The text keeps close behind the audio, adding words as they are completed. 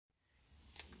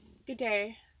Good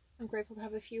day. I'm grateful to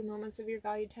have a few moments of your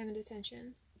valued time and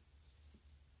attention.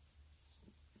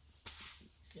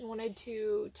 I wanted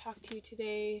to talk to you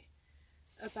today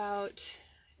about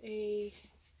a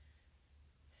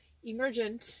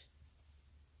emergent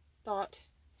thought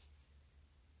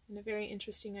and a very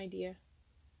interesting idea.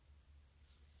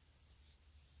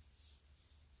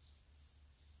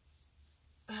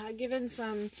 Given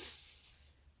some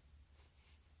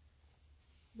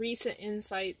recent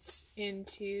insights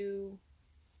into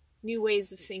new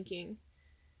ways of thinking,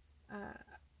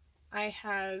 I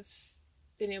have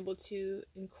been able to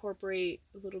incorporate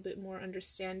a little bit more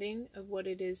understanding of what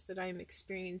it is that I'm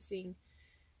experiencing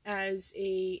as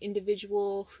a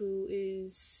individual who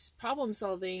is problem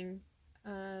solving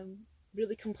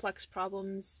really complex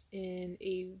problems in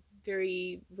a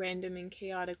very random and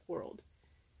chaotic world.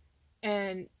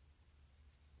 And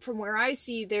from where I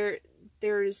see,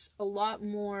 there's a lot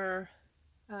more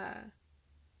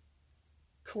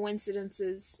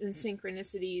coincidences and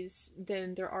synchronicities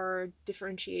than there are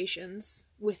differentiations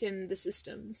within the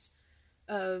systems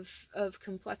of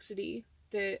complexity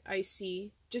that I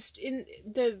see just in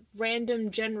the random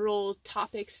general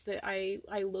topics that I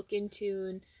look into.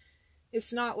 And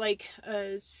it's not like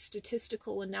a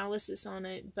statistical analysis on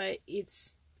it, but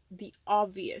it's the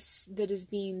obvious that is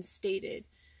being stated.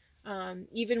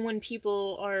 Even when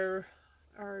people are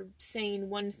saying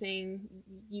one thing,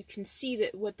 you can see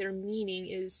that what they're meaning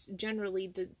is generally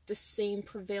the same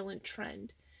prevalent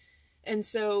trend. And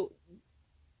so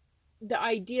the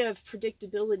idea of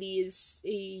predictability is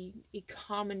a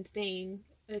common thing,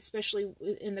 especially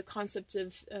in the concept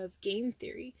of game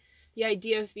theory. The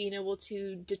idea of being able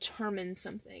to determine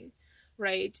something,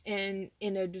 right, and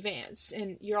in advance,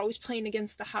 and you're always playing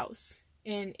against the house,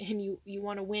 and you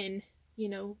want to win,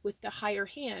 with the higher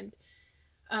hand.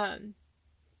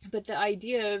 But the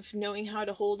idea of knowing how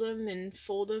to hold them and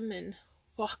fold them and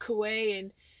walk away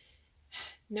and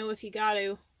know if you got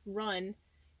to run,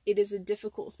 it is a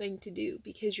difficult thing to do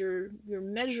because you're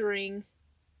measuring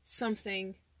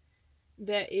something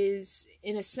that is,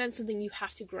 in a sense, something you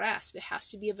have to grasp. It has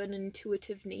to be of an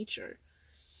intuitive nature.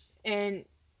 And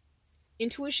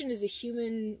intuition is a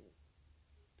human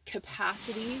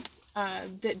capacity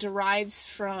that derives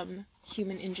from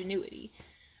human ingenuity.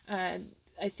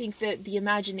 I think that the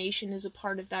imagination is a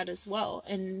part of that as well.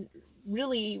 And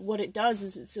really what it does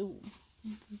is it's a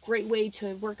great way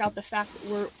to work out the fact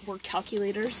that we're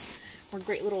calculators. We're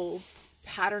great little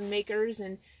pattern makers,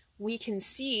 and we can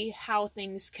see how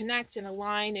things connect and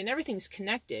align, and everything's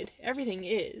connected. Everything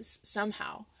is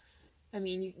somehow. I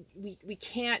mean, we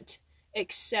can't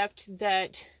accept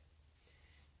that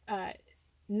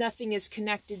nothing is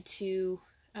connected to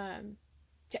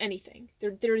anything.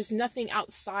 There is nothing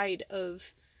outside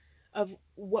of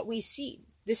what we see.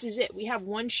 This is it. We have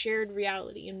one shared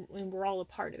reality, and we're all a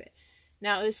part of it.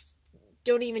 Now, this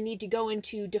don't even need to go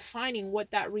into defining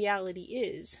what that reality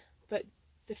is, but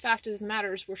the fact of the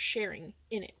matter is we're sharing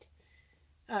in it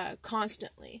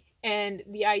constantly. And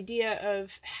the idea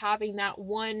of having that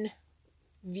one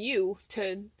view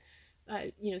to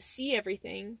see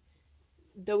everything,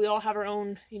 though we all have our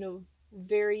own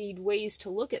varied ways to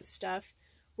look at stuff,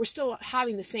 we're still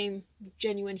having the same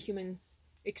genuine human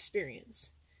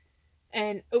experience.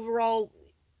 And overall,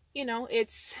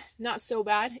 it's not so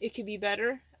bad. It could be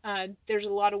better. There's a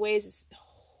lot of ways it's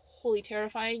wholly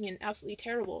terrifying and absolutely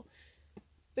terrible.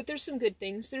 But there's some good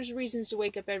things. There's reasons to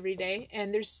wake up every day,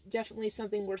 and there's definitely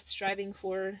something worth striving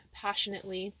for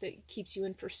passionately that keeps you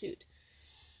in pursuit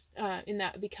in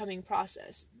that becoming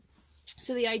process.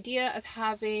 So the idea of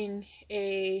having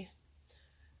a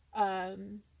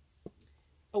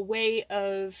way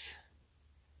of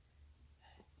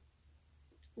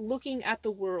looking at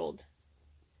the world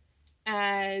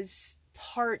as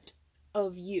part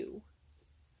of you,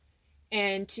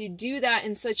 and to do that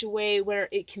in such a way where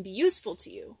it can be useful to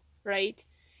you, right?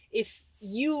 If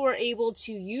you are able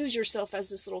to use yourself as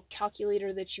this little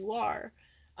calculator that you are,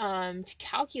 to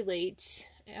calculate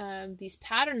these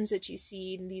patterns that you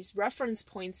see and these reference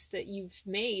points that you've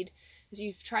made as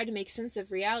you've tried to make sense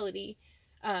of reality,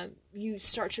 you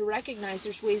start to recognize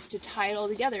there's ways to tie it all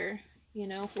together,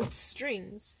 with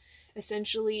strings,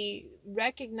 essentially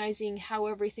recognizing how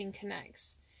everything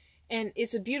connects. And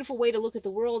it's a beautiful way to look at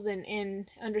the world and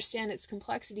understand its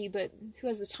complexity, but who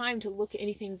has the time to look at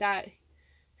anything that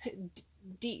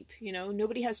deep?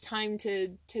 Nobody has time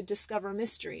to discover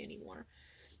mystery anymore.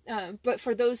 But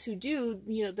for those who do,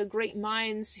 the great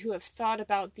minds who have thought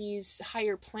about these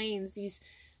higher planes, these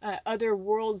other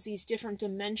worlds, these different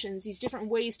dimensions, these different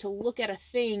ways to look at a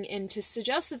thing and to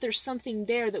suggest that there's something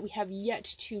there that we have yet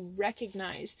to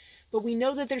recognize. But we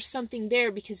know that there's something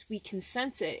there because we can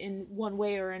sense it in one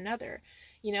way or another.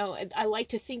 You know, I like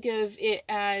to think of it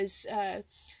as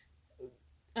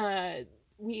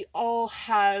we all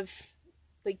have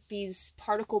like these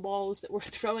particle balls that we're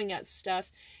throwing at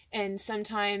stuff, and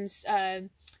sometimes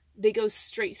they go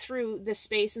straight through the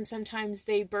space, and sometimes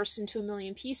they burst into a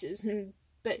million pieces.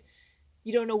 But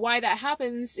you don't know why that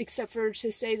happens, except for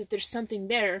to say that there's something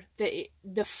there that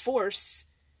the force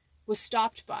was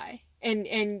stopped by,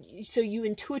 and so you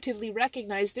intuitively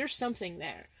recognize there's something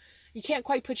there. You can't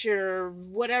quite put your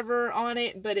whatever on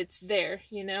it, but it's there,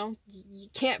 you know? You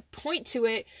can't point to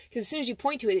it, because as soon as you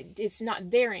point to it, it's not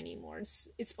there anymore.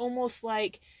 It's almost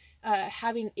like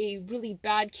having a really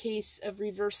bad case of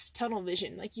reverse tunnel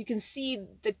vision. Like, you can see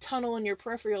the tunnel in your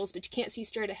peripherals, but you can't see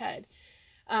straight ahead.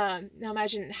 Now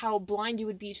imagine how blind you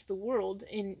would be to the world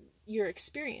in your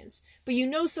experience. But you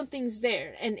know something's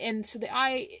there, and so the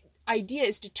idea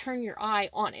is to turn your eye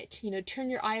on it. You know, turn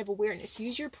your eye of awareness.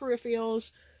 Use your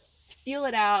peripherals, feel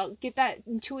it out, get that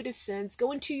intuitive sense,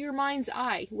 go into your mind's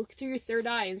eye, look through your third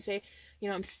eye and say, you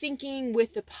know, I'm thinking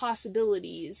with the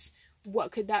possibilities,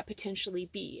 what could that potentially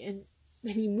be? And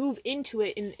then you move into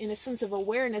it in a sense of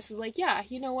awareness of like, yeah,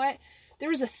 you know what?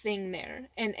 There is a thing there.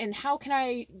 And how can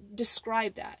I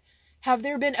describe that? Have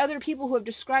there been other people who have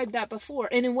described that before?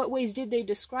 And in what ways did they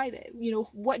describe it? You know,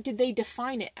 what did they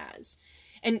define it as?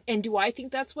 And do I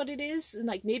think that's what it is? And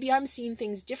like, maybe I'm seeing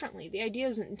things differently. The idea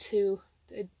isn't to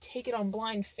take it on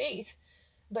blind faith,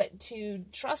 but to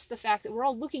trust the fact that we're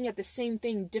all looking at the same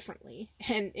thing differently,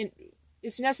 and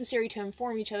it's necessary to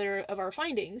inform each other of our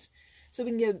findings so we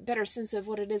can get a better sense of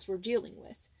what it is we're dealing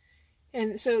with.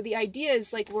 And so the idea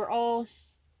is like we're all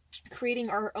creating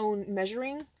our own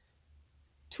measuring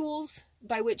tools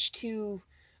by which to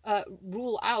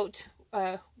rule out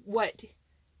what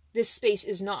this space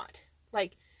is not.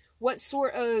 Like, what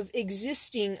sort of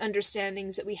existing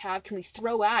understandings that we have can we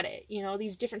throw at it? You know,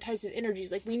 these different types of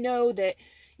energies. Like, we know that,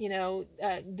 you know,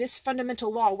 this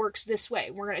fundamental law works this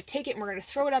way. We're going to take it and we're going to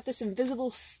throw it at this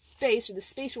invisible space, or the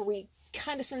space where we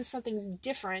kind of sense something's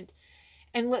different,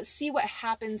 and let's see what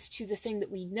happens to the thing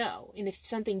that we know. And if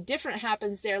something different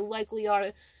happens there,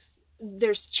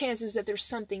 there's chances that there's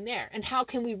something there. And how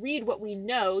can we read what we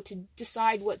know to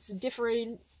decide what's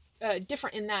different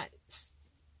in that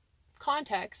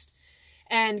context,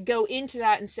 and go into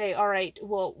that and say, all right,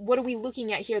 well, what are we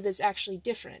looking at here that's actually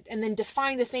different? And then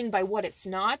define the thing by what it's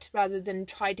not, rather than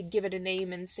try to give it a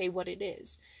name and say what it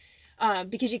is.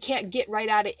 Because you can't get right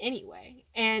at it anyway.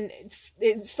 And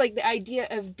it's like the idea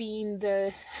of being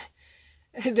the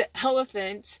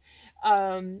elephant,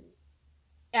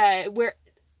 where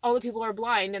all the people are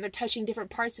blind and they're touching different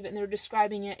parts of it and they're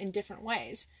describing it in different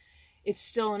ways. It's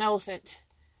still an elephant.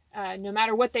 No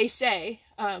matter what they say,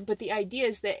 but the idea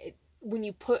is that when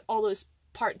you put all those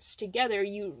parts together,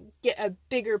 you get a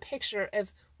bigger picture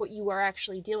of what you are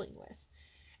actually dealing with.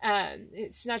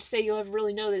 It's not to say you'll ever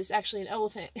really know that it's actually an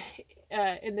elephant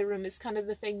in the room. It's kind of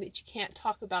the thing that you can't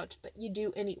talk about, but you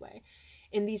do anyway,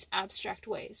 in these abstract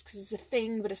ways, because it's a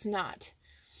thing, but it's not.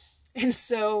 And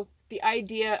so the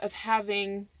idea of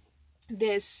having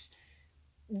this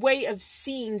way of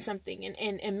seeing something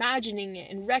and imagining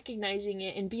it and recognizing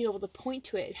it and being able to point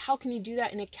to it, how can you do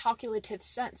that in a calculative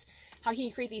sense? How can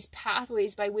you create these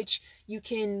pathways by which you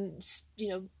can, you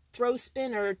know, throw,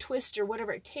 spin, or twist, or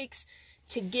whatever it takes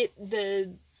to get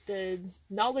the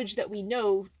knowledge that we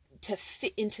know to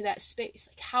fit into that space?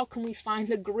 Like, how can we find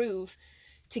the groove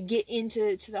to get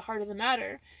into the heart of the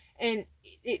matter? And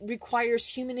it requires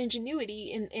human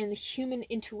ingenuity and human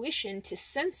intuition to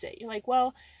sense it. You're like,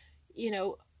 well, you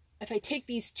know, if I take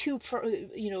these two,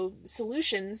 you know,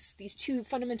 solutions, these two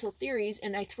fundamental theories,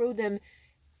 and I throw them,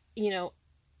 you know,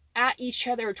 at each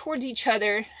other or towards each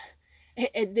other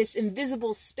at this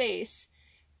invisible space,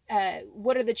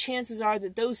 what are the chances are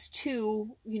that those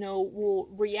two, you know, will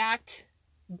react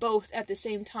both at the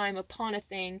same time upon a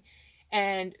thing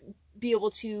and be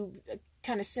able to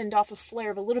kind of send off a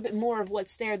flare of a little bit more of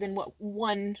what's there than what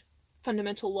one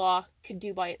fundamental law could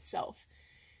do by itself?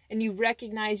 And you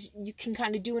recognize you can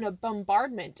kind of do in a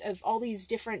bombardment of all these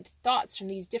different thoughts from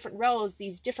these different realms,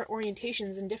 these different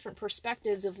orientations and different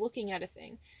perspectives of looking at a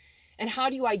thing. And how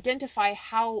do you identify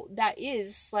how that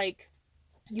is? Like,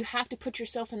 you have to put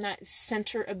yourself in that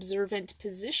center observant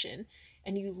position,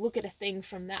 and you look at a thing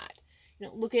from that. You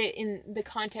know, look at it in the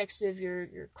context of your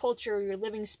culture, your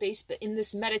living space, but in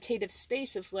this meditative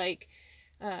space of like,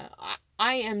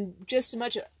 I am just as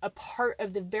much a part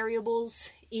of the variables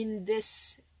in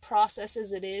this process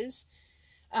as it is.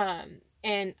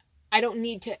 and I don't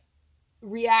need to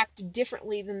react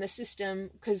differently than the system,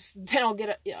 because then I'll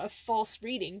get a false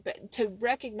reading. But to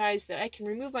recognize that I can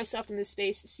remove myself from this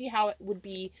space, see how it would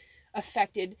be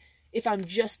affected if I'm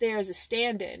just there as a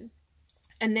stand-in,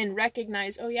 and then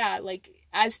recognize, oh yeah, like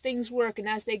as things work and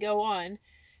as they go on,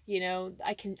 you know,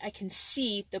 I can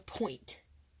see the point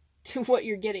to what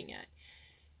you're getting at.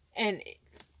 And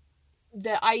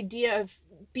the idea of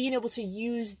being able to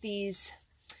use these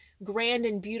grand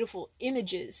and beautiful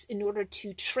images in order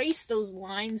to trace those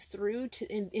lines through to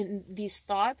in these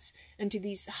thoughts and to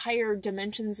these higher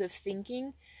dimensions of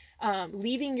thinking,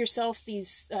 leaving yourself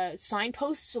these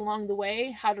signposts along the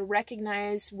way, how to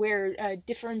recognize where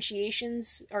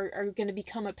differentiations are going to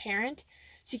become apparent,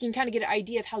 so you can kind of get an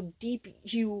idea of how deep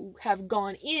you have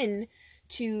gone in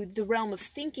to the realm of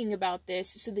thinking about this,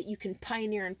 so that you can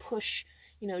pioneer and push,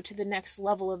 you know, to the next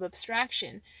level of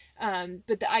abstraction.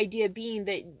 But the idea being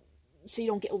that, so you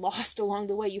don't get lost along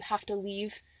the way, you have to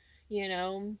leave, you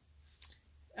know,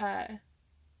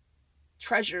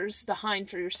 treasures behind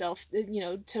for yourself, you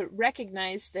know, to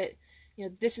recognize that, you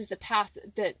know, this is the path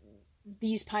that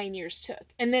these pioneers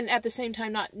took. And then at the same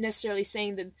time, not necessarily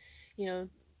saying that, you know,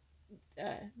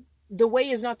 the way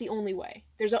is not the only way.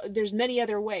 There's many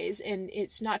other ways, and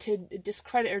it's not to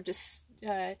discredit or just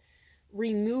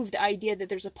remove the idea that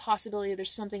there's a possibility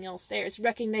there's something else there. It's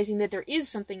recognizing that there is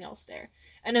something else there,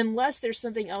 and unless there's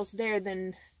something else there,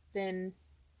 then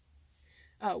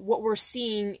what we're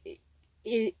seeing,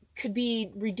 it could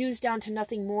be reduced down to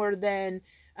nothing more than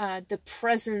the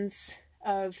presence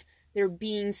of there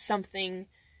being something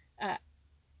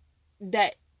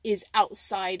that is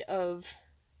outside of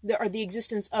the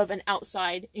existence of an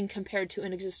outside in compared to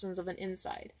an existence of an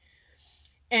inside.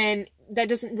 And that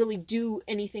doesn't really do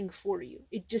anything for you.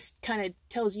 It just kind of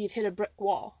tells you you've hit a brick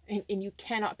wall, and you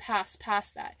cannot pass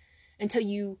past that until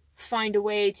you find a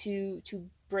way to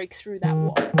break through that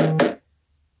wall.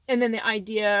 And then the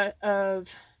idea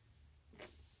of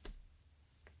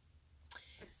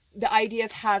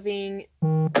having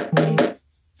a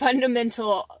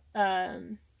fundamental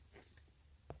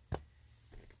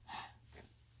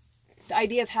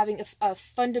a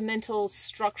fundamental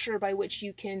structure by which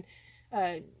you can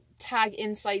tag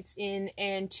insights in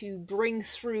and to bring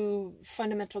through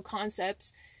fundamental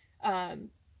concepts,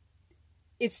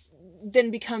 it's then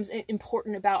becomes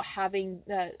important about having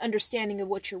the understanding of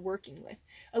what you're working with,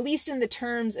 at least in the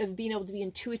terms of being able to be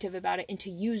intuitive about it and to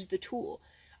use the tool.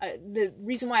 The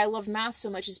reason why I love math so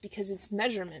much is because it's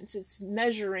measurements. It's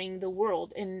measuring the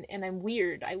world, and I'm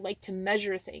weird. I like to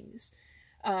measure things.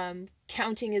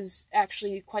 Counting is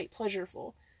actually quite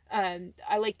pleasurable.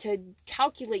 I like to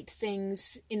calculate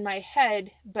things in my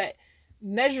head, but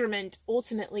measurement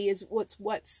ultimately is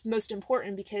what's most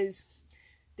important, because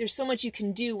there's so much you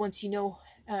can do once you know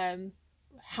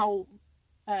how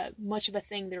much of a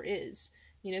thing there is.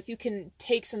 You know, if you can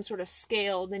take some sort of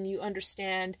scale, then you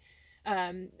understand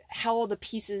how all the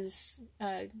pieces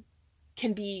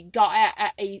can be got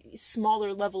at a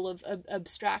smaller level of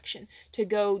abstraction, to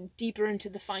go deeper into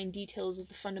the fine details of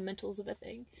the fundamentals of a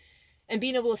thing. And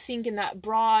being able to think in that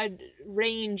broad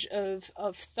range of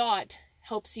thought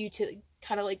helps you to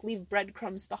kind of like leave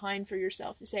breadcrumbs behind for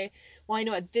yourself, to say, well, I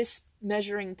know at this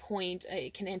measuring point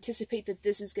I can anticipate that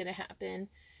this is going to happen.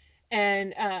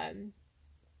 And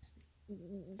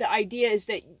the idea is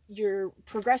that you're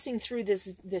progressing through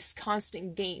this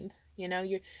constant game. You know,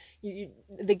 you're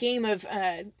the game of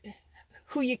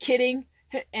who you kidding,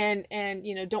 and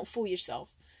you know, don't fool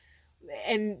yourself,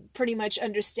 and pretty much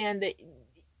understand that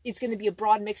it's going to be a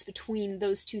broad mix between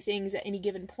those two things at any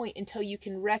given point until you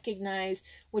can recognize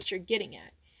what you're getting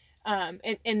at.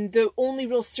 And the only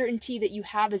real certainty that you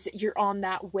have is that you're on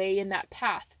that way and that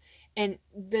path. And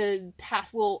the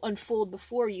path will unfold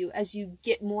before you as you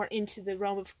get more into the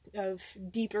realm of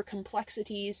deeper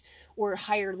complexities or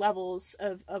higher levels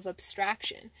of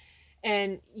abstraction.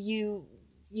 And you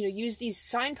use these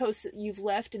signposts that you've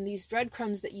left and these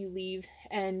breadcrumbs that you leave,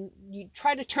 and you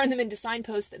try to turn them into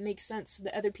signposts that make sense so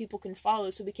that other people can follow,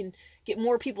 so we can get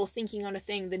more people thinking on a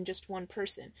thing than just one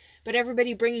person. But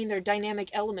everybody bringing their dynamic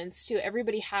elements to it.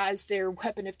 Everybody has their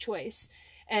weapon of choice.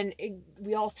 And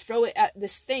we all throw it at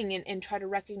this thing and try to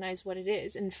recognize what it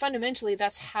is. And fundamentally,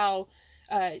 that's how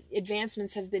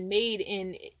advancements have been made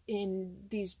in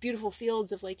these beautiful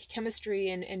fields of like chemistry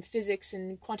and physics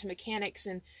and quantum mechanics.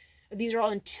 And these are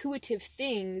all intuitive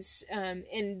things.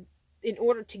 And in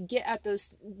order to get at those,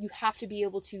 you have to be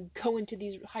able to go into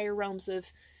these higher realms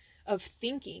of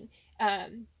thinking.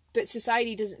 But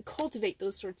society doesn't cultivate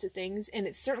those sorts of things. And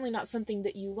it's certainly not something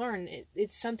that you learn.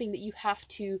 It's something that you have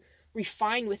to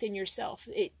refine within yourself,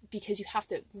 because you have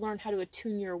to learn how to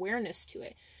attune your awareness to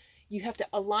it. You have to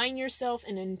align yourself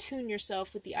and attune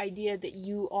yourself with the idea that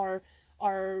you are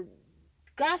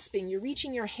grasping, you're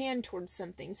reaching your hand towards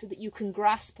something so that you can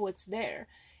grasp what's there.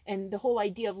 And the whole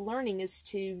idea of learning is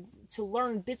to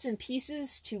learn bits and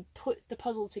pieces to put the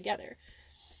puzzle together.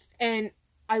 And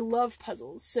I love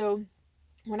puzzles. So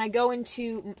when I go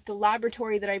into the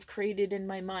laboratory that I've created in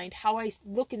my mind, how I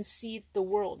look and see the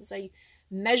world as I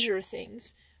measure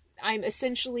things, I'm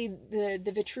essentially the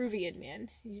Vitruvian Man.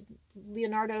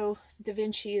 Leonardo da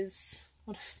Vinci is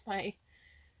one of my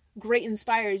great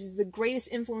inspires, is the greatest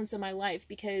influence in my life,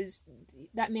 because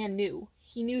that man knew.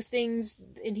 He knew things,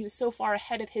 and he was so far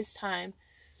ahead of his time,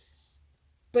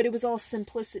 but it was all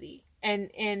simplicity, and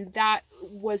that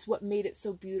was what made it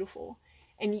so beautiful.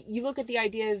 And you look at the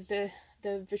idea of the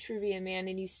Vitruvian Man,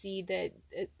 and you see that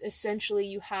essentially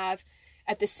you have,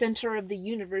 at the center of the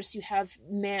universe, you have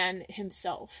man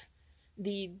himself,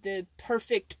 the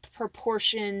perfect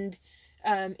proportioned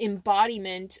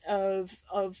embodiment of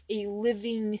a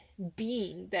living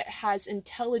being that has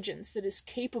intelligence, that is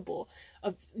capable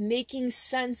of making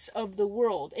sense of the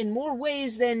world in more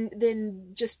ways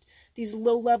than just these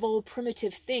low-level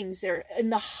primitive things. They're in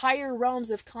the higher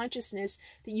realms of consciousness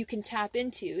that you can tap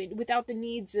into without the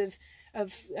needs of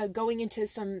going into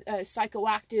some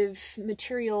psychoactive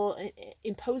material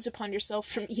imposed upon yourself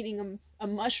from eating a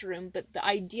mushroom. But the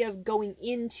idea of going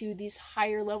into these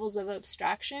higher levels of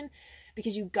abstraction,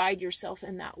 because you guide yourself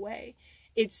in that way.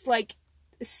 It's like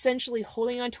essentially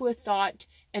holding onto a thought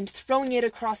and throwing it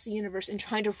across the universe and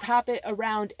trying to wrap it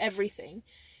around everything,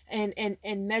 and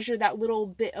measure that little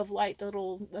bit of light, the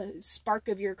little spark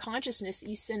of your consciousness that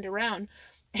you send around,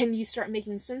 and you start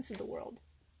making sense of the world.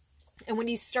 And when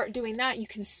you start doing that, you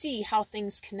can see how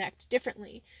things connect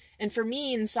differently. And for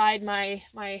me, inside my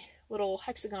little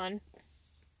hexagon,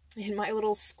 in my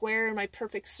little square, in my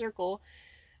perfect circle,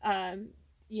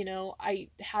 I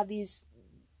have these,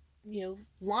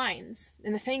 lines.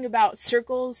 And the thing about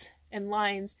circles and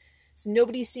lines is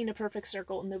nobody's seen a perfect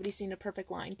circle and nobody's seen a perfect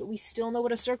line, but we still know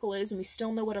what a circle is and we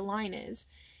still know what a line is.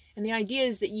 And the idea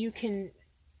is that you can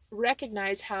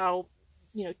recognize how,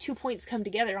 2 points come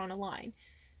together on a line.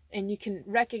 And you can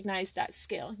recognize that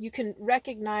scale. You can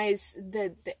recognize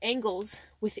the angles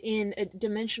within a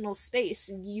dimensional space.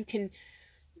 And you can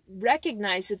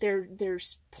recognize that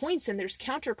there's points and there's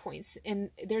counterpoints. And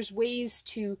there's ways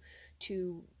to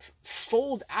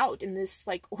fold out in this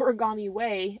like origami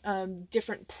way,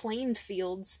 different plane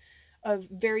fields of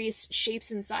various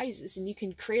shapes and sizes. And you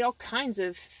can create all kinds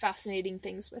of fascinating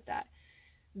things with that.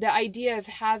 The idea of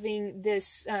having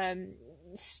this,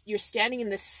 you're standing in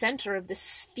the center of the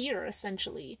sphere,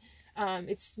 essentially.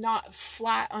 It's not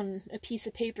flat on a piece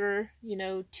of paper,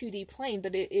 2D plane,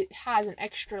 but it has an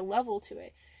extra level to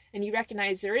it. And you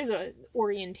recognize there is a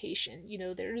orientation,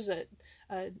 there's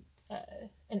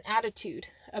an attitude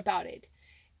about it.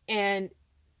 And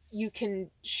you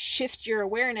can shift your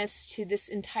awareness to this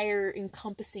entire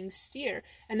encompassing sphere,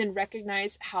 and then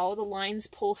recognize how the lines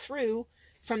pull through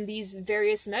from these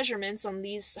various measurements on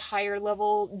these higher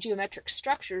level geometric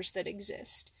structures that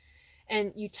exist.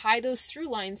 And you tie those through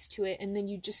lines to it, and then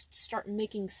you just start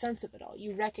making sense of it all.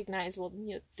 You recognize, well,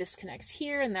 this connects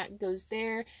here and that goes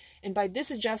there. And by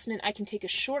this adjustment, I can take a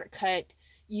shortcut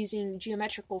using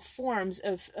geometrical forms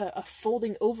of a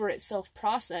folding over itself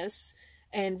process,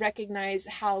 and recognize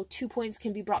how 2 points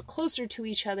can be brought closer to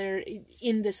each other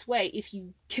in this way if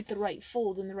you get the right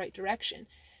fold in the right direction.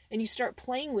 And you start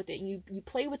playing with it, and you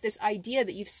play with this idea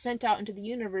that you've sent out into the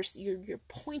universe. You're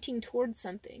pointing towards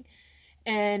something,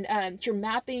 and you're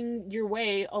mapping your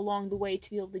way along the way to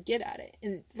be able to get at it.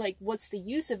 And like, what's the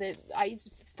use of it?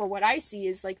 For what I see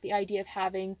is like the idea of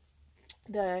having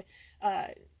the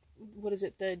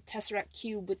the Tesseract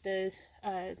cube with the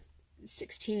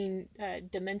 16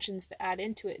 dimensions that add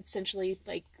into it. Essentially,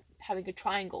 like having a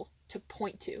triangle to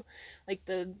point to, like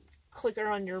the clicker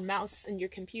on your mouse and your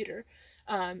computer.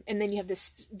 And then you have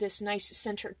this nice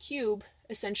center cube,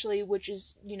 essentially, which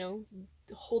is,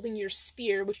 holding your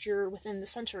sphere, which you're within the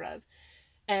center of.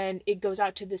 And it goes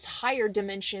out to this higher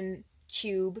dimension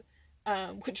cube,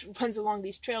 which runs along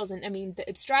these trails. And I mean, the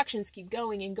abstractions keep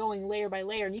going and going layer by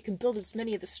layer, and you can build as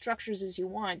many of the structures as you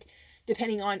want,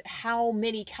 depending on how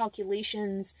many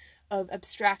calculations of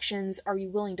abstractions are you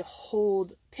willing to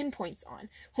hold pinpoints on.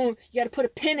 Well, you got to put a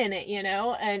pin in it,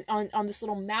 and on this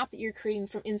little map that you're creating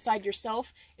from inside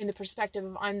yourself, in the perspective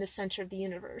of I'm the center of the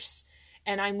universe,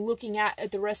 and I'm looking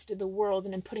at the rest of the world,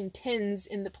 and I'm putting pins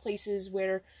in the places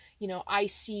where, I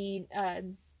see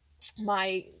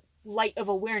my light of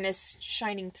awareness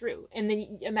shining through. And then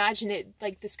you imagine it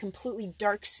like this completely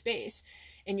dark space.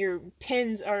 and your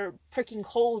pins are pricking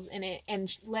holes in it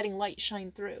and letting light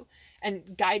shine through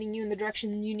and guiding you in the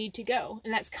direction you need to go.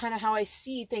 And that's kind of how I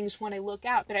see things when I look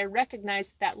out, but I recognize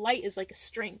that that light is like a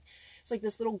string. It's like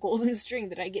this little golden string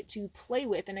that I get to play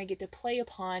with and I get to play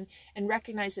upon, and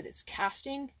recognize that it's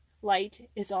casting light,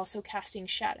 it's also casting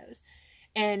shadows.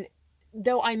 And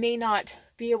though I may not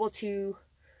be able to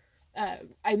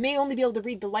I may only be able to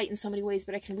read the light in so many ways,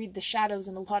 but I can read the shadows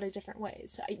in a lot of different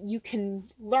ways. You can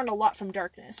learn a lot from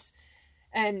darkness.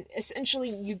 And essentially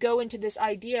you go into this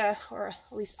idea, or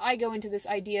at least I go into this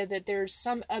idea, that there's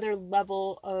some other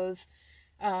level of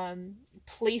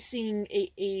placing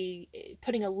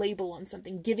putting a label on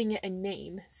something, giving it a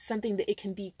name, something that it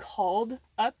can be called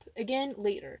up again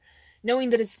later. Knowing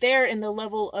that it's there in the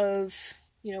level of,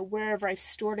 wherever I've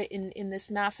stored it in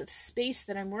this massive space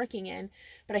that I'm working in,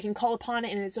 but I can call upon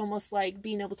it, and it's almost like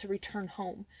being able to return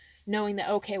home, knowing that,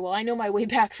 okay, well, I know my way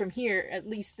back from here, at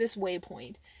least this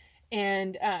waypoint.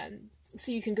 And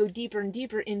so you can go deeper and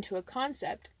deeper into a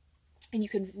concept, and you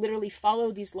can literally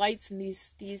follow these lights and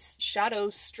these shadow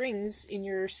strings in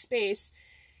your space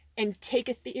and take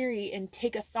a theory and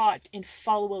take a thought and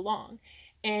follow along.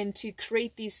 And to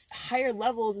create these higher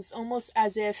levels, it's almost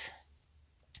as if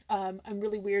I'm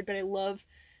really weird, but I love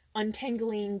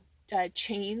untangling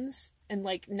chains and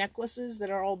like necklaces that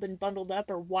are all been bundled up,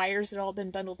 or wires that are all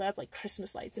been bundled up, like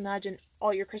Christmas lights. Imagine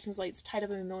all your Christmas lights tied up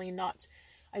in a million knots.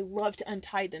 I love to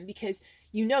untie them, because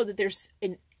you know that there's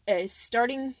a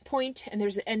starting point and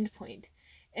there's an end point.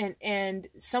 And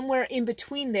somewhere in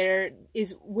between there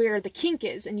is where the kink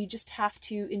is, and you just have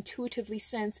to intuitively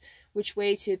sense which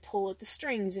way to pull at the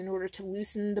strings in order to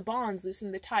loosen the bonds,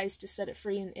 loosen the ties, to set it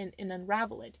free and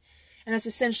unravel it. And that's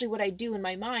essentially what I do in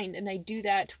my mind, and I do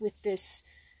that with this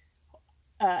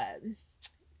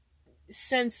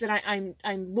sense that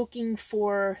I'm looking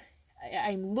for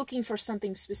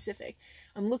something specific.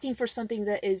 I'm looking for something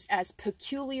that is as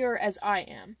peculiar as I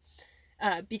am.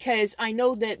 Because I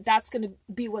know that that's going to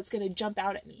be what's going to jump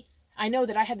out at me. I know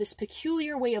that I have this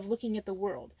peculiar way of looking at the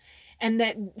world, and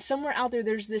that somewhere out there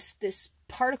there's this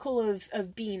particle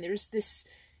of being, there's this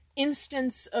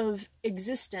instance of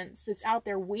existence that's out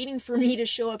there waiting for me to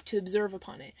show up to observe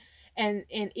upon it, and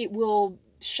it will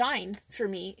shine for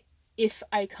me if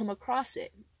I come across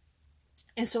it.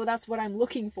 And so that's what I'm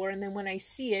looking for, and then when I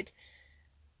see it,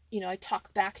 I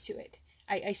talk back to it.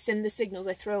 I send the signals,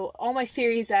 I throw all my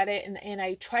theories at it, and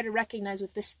I try to recognize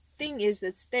what this thing is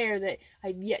that's there that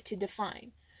I've yet to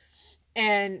define.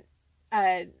 And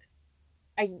I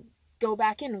go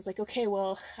back in and was like, okay,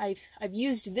 well, I've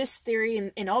used this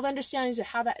theory and all the understandings of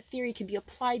how that theory can be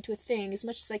applied to a thing as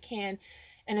much as I can,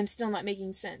 and I'm still not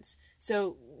making sense.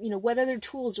 So, what other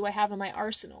tools do I have in my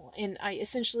arsenal? And I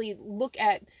essentially look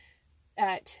at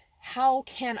how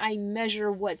can I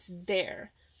measure what's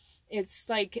there. It's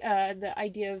like the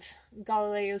idea of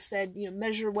Galileo said,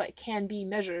 measure what can be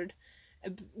measured,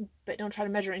 but don't try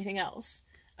to measure anything else.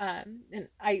 And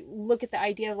I look at the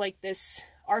idea of like this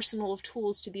arsenal of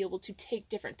tools to be able to take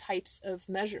different types of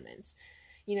measurements.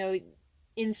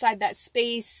 Inside that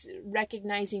space,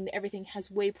 recognizing that everything has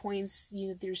waypoints,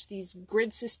 there's these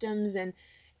grid systems, and,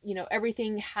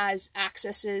 everything has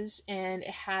accesses, and it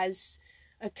has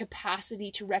a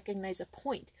capacity to recognize a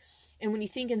point. And when you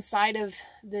think inside of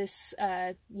this,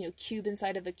 cube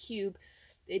inside of a cube,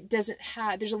 there's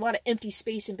a lot of empty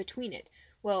space in between it.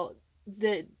 Well,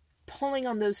 the pulling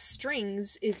on those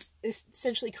strings is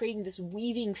essentially creating this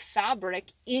weaving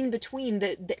fabric in between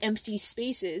the empty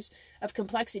spaces of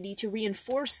complexity to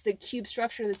reinforce the cube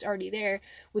structure that's already there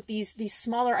with these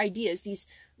smaller ideas.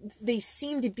 They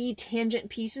seem to be tangent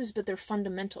pieces, but they're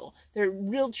fundamental. They're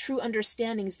real true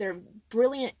understandings. They're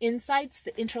brilliant insights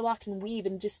that interlock and weave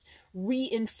and just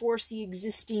reinforce the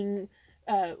existing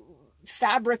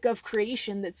fabric of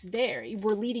creation that's there.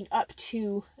 We're leading up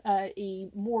to a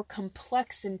more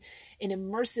complex and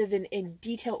immersive and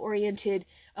detail-oriented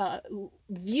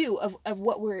view of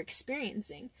what we're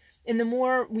experiencing. And the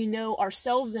more we know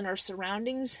ourselves and our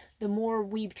surroundings, the more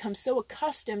we become so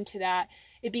accustomed to that,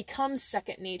 it becomes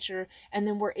second nature, and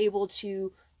then we're able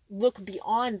to look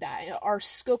beyond that. Our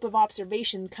scope of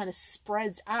observation kind of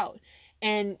spreads out,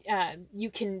 and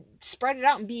you can spread it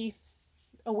out and be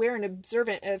aware and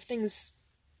observant of things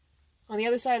on the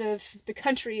other side of the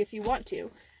country if you want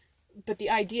to. But the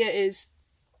idea is,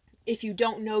 if you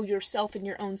don't know yourself in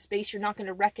your own space, you're not going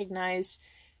to recognize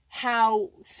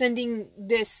how sending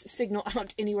this signal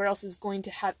out anywhere else is going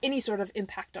to have any sort of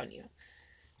impact on you.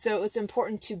 So it's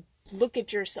important to look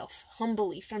at yourself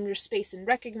humbly from your space and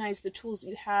recognize the tools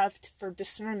you have for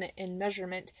discernment and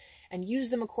measurement, and use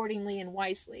them accordingly and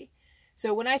wisely.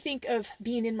 So when I think of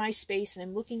being in my space and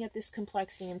I'm looking at this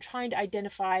complexity, I'm trying to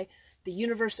identify the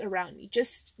universe around me,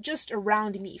 just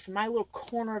around me, from my little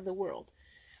corner of the world.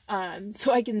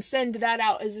 So I can send that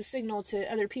out as a signal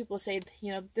to other people, say,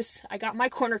 this, I got my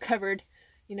corner covered,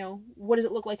 what does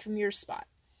it look like from your spot?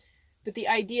 But the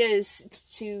idea is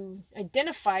to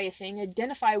identify a thing,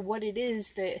 identify what it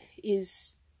is that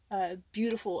is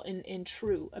beautiful and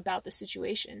true about the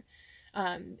situation.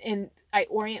 And I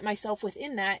orient myself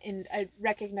within that, and I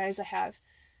recognize I have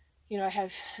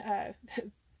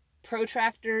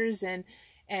protractors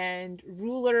and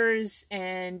rulers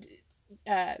and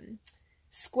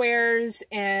squares,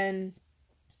 and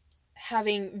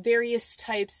having various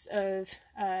types of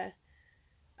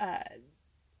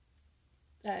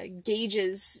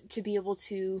gauges to be able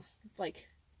to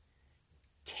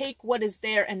take what is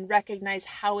there and recognize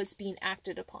how it's being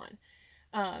acted upon.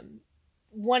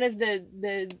 One of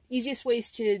the easiest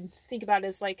ways to think about it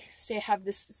is, say I have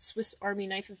this Swiss Army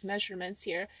knife of measurements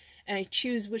here, and I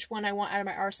choose which one I want out of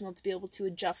my arsenal to be able to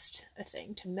adjust a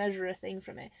thing, to measure a thing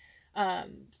from it.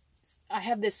 I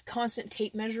have this constant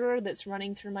tape measurer that's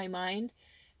running through my mind,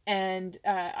 and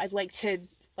I'd like to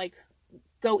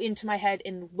go into my head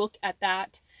and look at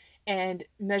that and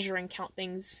measure and count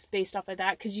things based off of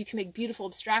that, because you can make beautiful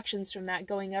abstractions from that,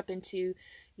 going up into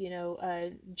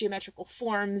geometrical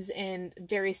forms and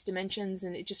various dimensions,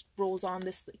 and it just rolls on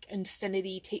this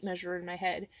infinity tape measure in my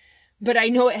head. But I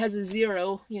know it has a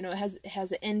zero, it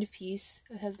has an end piece,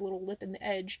 it has a little lip in the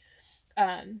edge,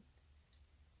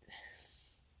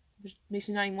 which makes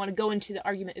me not even want to go into the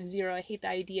argument of zero. I hate the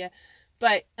idea,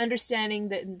 but understanding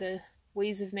that in the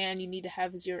ways of man you need to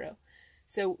have zero.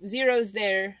 So zero is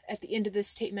there at the end of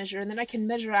this tape measure, and then I can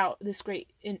measure out this great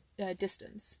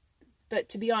distance. But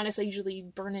to be honest, I usually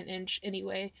burn an inch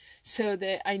anyway, so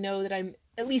that I know that I'm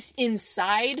at least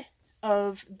inside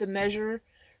of the measure,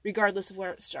 regardless of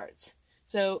where it starts.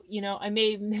 So, I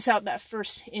may miss out that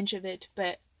first inch of it,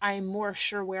 but I'm more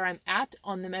sure where I'm at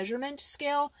on the measurement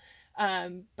scale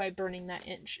by burning that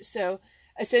inch. So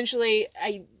essentially,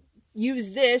 I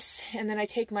use this, and then I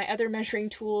take my other measuring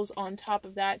tools on top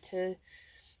of that to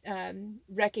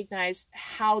recognize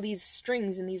how these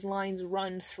strings and these lines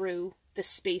run through the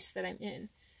space that I'm in.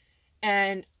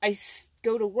 And I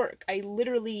go to work. I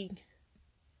literally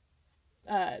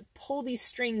pull these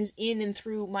strings in and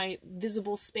through my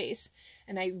visible space,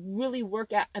 and I really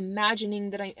work at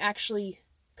imagining that I'm actually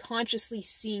consciously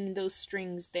seeing those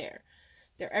strings there.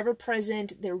 They're ever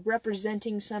present, they're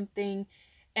representing something,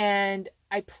 and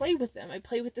I play with them. I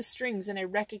play with the strings, and I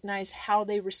recognize how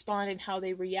they respond and how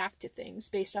they react to things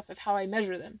based off of how I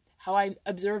measure them, how I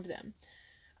observe them.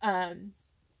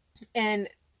 And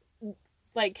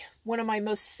one of my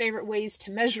most favorite ways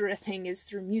to measure a thing is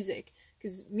through music,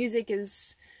 because music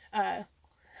is what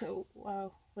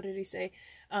did he say?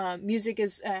 Music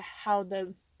is how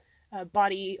the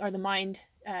body or the mind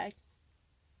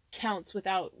counts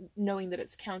without knowing that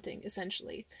it's counting,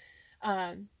 essentially.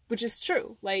 Which is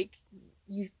true.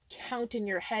 You count in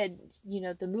your head,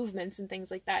 the movements and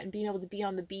things like that, and being able to be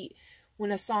on the beat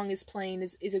when a song is playing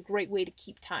is a great way to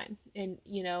keep time. And,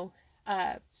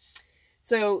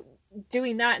 so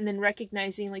doing that, and then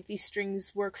recognizing these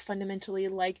strings work fundamentally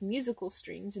like musical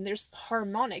strings, and there's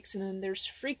harmonics, and then there's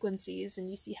frequencies, and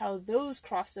you see how those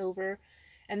cross over,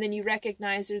 and then you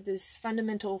recognize there's this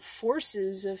fundamental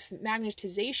forces of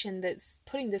magnetization that's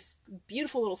putting this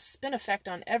beautiful little spin effect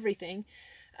on everything.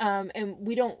 And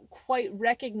we don't quite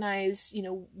recognize,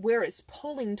 where it's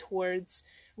pulling towards.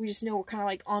 We just know we're kind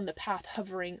of on the path,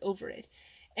 hovering over it.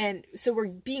 And so we're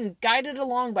being guided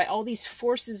along by all these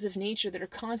forces of nature that are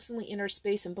constantly in our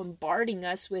space and bombarding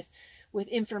us with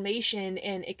information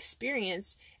and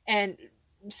experience. And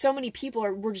so many people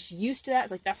we're just used to that.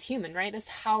 It's that's human, right? That's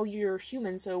how you're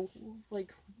human. So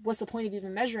what's the point of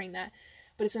even measuring that?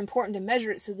 But it's important to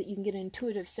measure it so that you can get an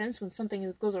intuitive sense when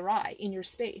something goes awry in your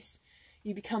space.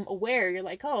 You become aware. You're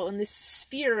oh, in this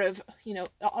sphere of,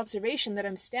 observation that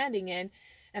I'm standing in,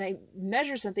 and I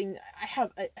measure something, I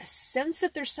have a sense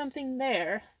that there's something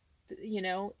there,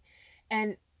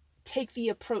 and take the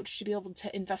approach to be able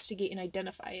to investigate and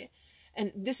identify it.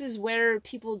 And this is where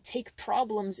people take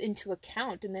problems into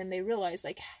account, and then they realize,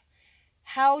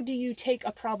 how do you take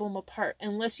a problem apart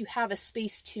unless you have a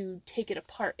space to take it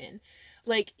apart in?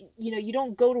 You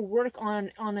don't go to work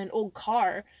on an old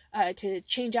car to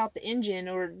change out the engine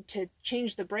or to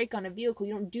change the brake on a vehicle.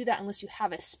 You don't do that unless you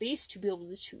have a space to be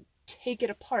able to take it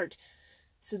apart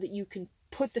so that you can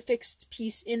put the fixed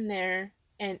piece in there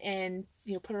and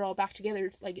put it all back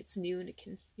together like it's new, and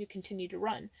you continue to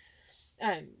run.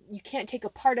 You can't take a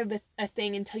part of a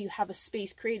thing until you have a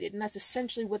space created, and that's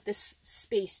essentially what this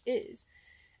space is.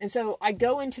 And so I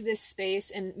go into this space,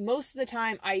 and most of the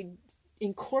time I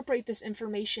incorporate this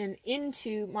information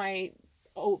into my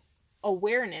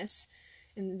awareness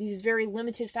and these very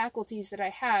limited faculties that I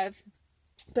have,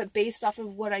 but based off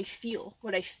of what I feel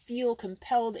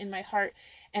compelled in my heart.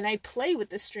 And I play with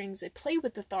the strings, I play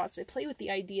with the thoughts, I play with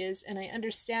the ideas, and I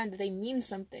understand that they mean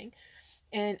something.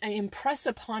 And I impress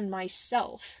upon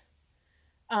myself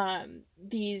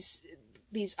these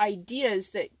ideas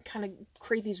that kind of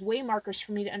create these way markers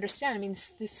for me to understand. I mean,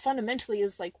 this fundamentally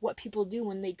is like what people do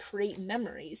when they create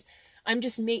memories. I'm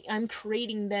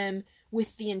creating them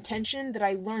with the intention that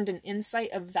I learned an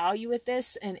insight of value with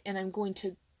this, and I'm going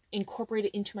to incorporate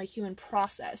it into my human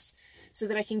process so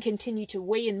that I can continue to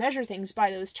weigh and measure things by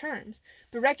those terms.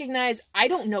 But recognize I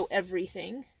don't know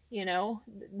everything,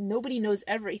 nobody knows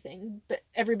everything, but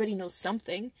everybody knows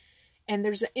something. And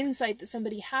there's an insight that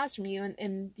somebody has from you,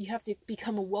 and you have to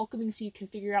become a welcoming so you can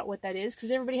figure out what that is,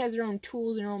 because everybody has their own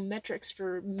tools and their own metrics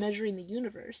for measuring the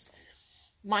universe.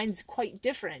 Mine's quite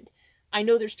different. I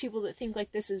know there's people that think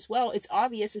like this as well. It's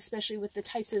obvious, especially with the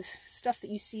types of stuff that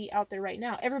you see out there right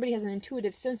now. Everybody has an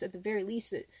intuitive sense at the very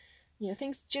least that,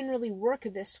 things generally work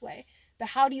this way. But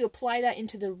how do you apply that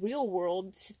into the real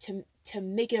world to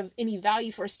make it of any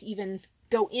value for us to even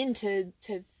go into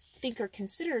to think or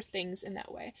consider things in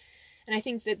that way? And I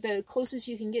think that the closest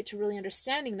you can get to really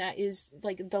understanding that is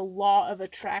like the law of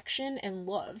attraction and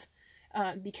love,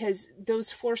 because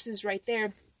those forces right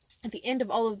there, at the end of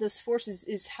all of those forces,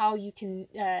 is how you can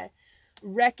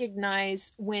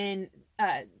recognize when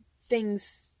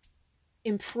things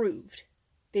improved.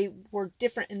 They were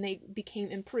different and they became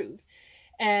improved.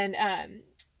 And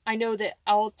I know that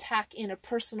I'll tack in a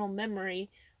personal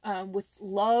memory with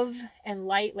love and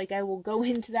light. Like I will go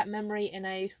into that memory and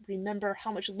I remember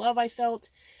how much love I felt.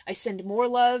 I send more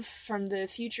love from the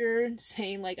future,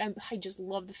 saying like, I just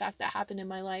love the fact that happened in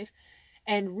my life,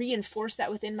 and reinforce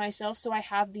that within myself. So I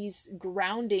have these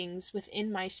groundings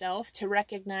within myself to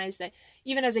recognize that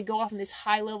even as I go off in these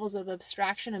high levels of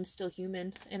abstraction, I'm still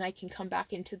human and I can come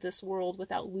back into this world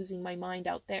without losing my mind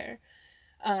out there.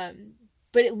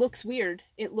 But it looks weird.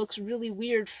 It looks really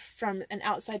weird from an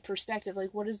outside perspective.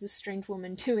 Like, what is this strange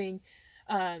woman doing?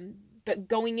 But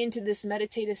going into this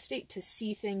meditative state to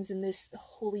see things in this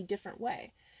wholly different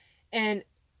way. And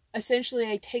essentially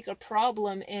I take a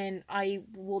problem and I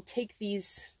will take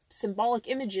these symbolic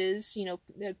images,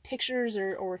 pictures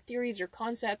or theories or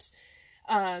concepts,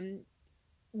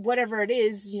 whatever it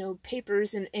is,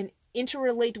 papers, and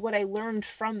interrelate what I learned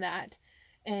from that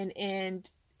and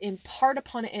impart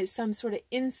upon it as some sort of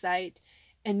insight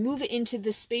and move it into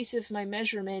the space of my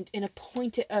measurement and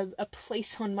appoint it a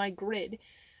place on my grid,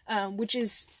 which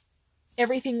is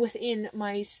everything within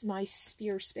my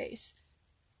sphere space.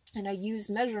 And I use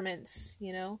measurements,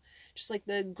 just like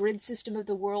the grid system of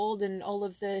the world and all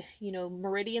of the,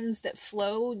 meridians that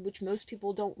flow, which most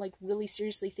people don't like really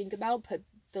seriously think about, but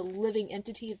the living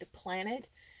entity of the planet,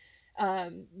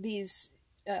 these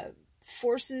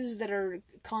forces that are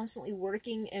constantly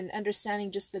working, and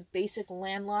understanding just the basic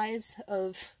landlies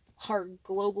of our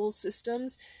global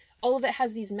systems. All of it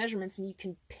has these measurements, and you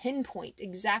can pinpoint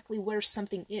exactly where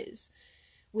something is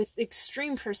with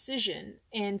extreme precision,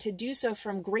 and to do so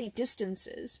from great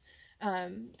distances,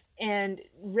 and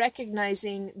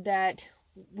recognizing that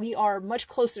we are much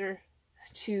closer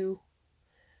to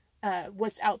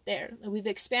what's out there. We've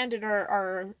expanded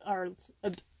our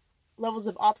levels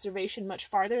of observation much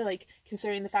farther, like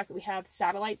considering the fact that we have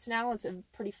satellites now. It's a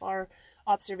pretty far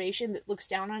observation that looks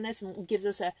down on us and gives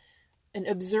us an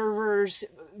observer's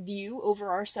view over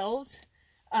ourselves.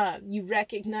 You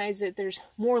recognize that there's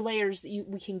more layers that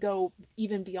we can go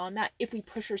even beyond that if we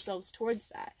push ourselves towards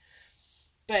that.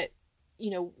 But,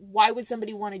 why would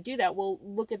somebody want to do that? Well,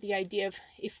 look at the idea of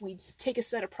if we take a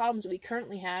set of problems that we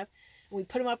currently have and we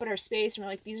put them up in our space and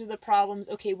we're like, these are the problems.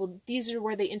 Okay, well, these are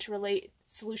where they interrelate.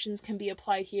 Solutions can be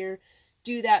applied here.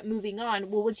 Do that, moving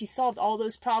on. Well, once you solved all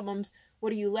those problems,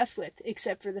 what are you left with?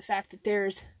 Except for the fact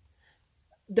that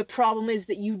the problem is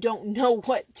that you don't know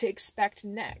what to expect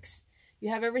next. You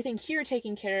have everything here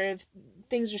taken care of.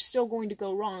 Things are still going to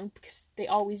go wrong because they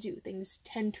always do. Things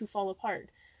tend to fall apart.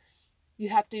 You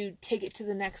have to take it to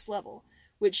the next level,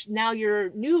 which now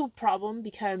your new problem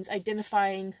becomes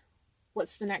identifying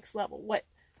what's the next level. What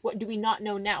do we not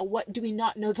know now? What do we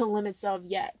not know the limits of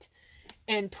yet?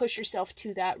 And push yourself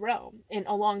to that realm. And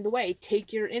along the way,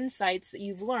 take your insights that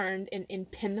you've learned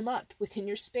and pin them up within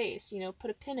your space. Put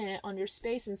a pin in it on your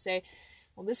space and say,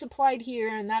 well, this applied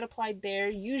here and that applied there.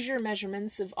 Use your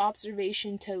measurements of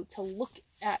observation to look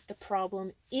at the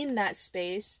problem in that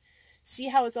space. See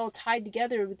how it's all tied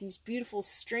together with these beautiful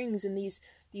strings and these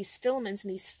these filaments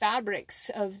and these fabrics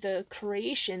of the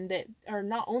creation that are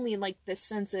not only in like the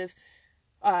sense of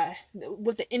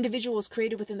what the individual is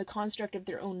created within the construct of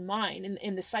their own mind, and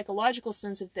in the psychological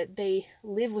sense of that they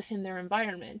live within their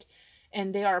environment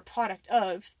and they are a product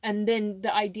of, and then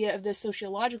the idea of the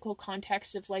sociological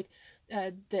context of like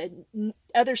the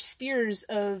other spheres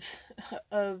of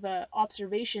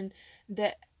observation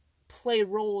that play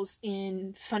roles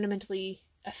in fundamentally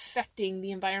affecting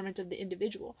the environment of the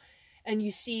individual. And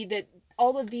you see that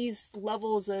all of these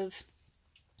levels of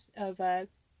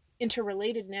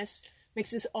interrelatedness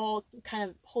makes us all kind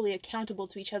of wholly accountable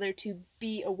to each other to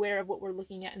be aware of what we're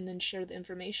looking at and then share the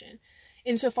information.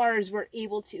 Insofar as we're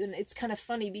able to, and it's kind of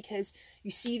funny because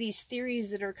you see these theories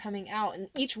that are coming out and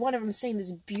each one of them is saying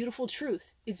this beautiful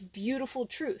truth. It's beautiful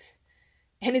truth.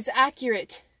 And it's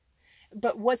accurate.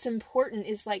 But what's important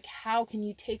is like, how can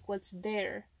you take what's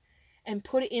there and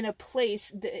put it in a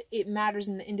place that it matters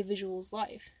in the individual's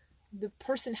life? The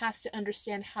person has to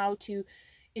understand how to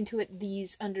intuit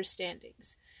these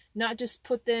understandings. Not just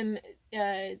put them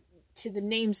to the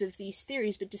names of these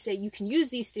theories, but to say you can use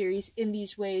these theories in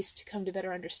these ways to come to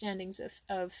better understandings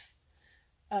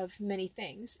of many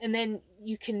things. And then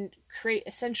you can create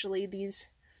essentially these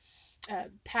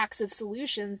packs of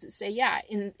solutions that say, yeah,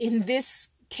 in this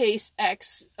case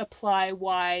X, apply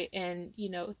Y, and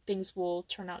things will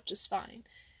turn out just fine.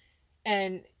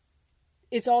 And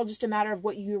it's all just a matter of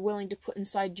what you're willing to put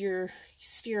inside your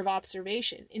sphere of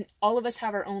observation. And all of us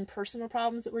have our own personal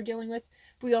problems that we're dealing with,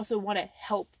 but we also want to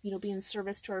help, be in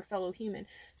service to our fellow human.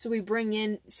 So we bring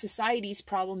in society's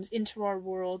problems into our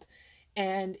world,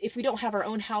 and if we don't have our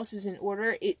own houses in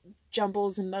order, it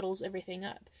jumbles and muddles everything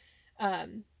up.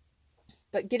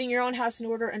 But getting your own house in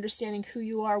order, understanding who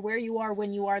you are, where you are,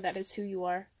 when you are, that is who you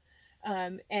are.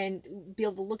 And be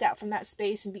able to look out from that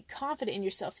space and be confident in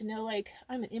yourself to know, like,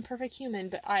 I'm an imperfect human,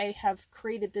 but I have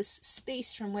created this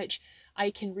space from which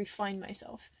I can refine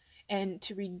myself and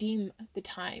to redeem the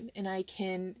time, and I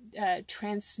can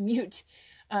transmute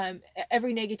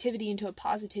every negativity into a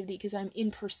positivity because I'm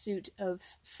in pursuit of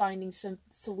finding some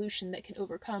solution that can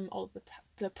overcome all of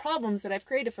the problems that I've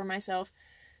created for myself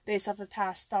based off of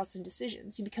past thoughts and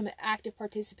decisions. You become an active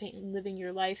participant in living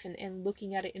your life and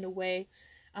looking at it in a way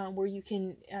where you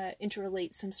can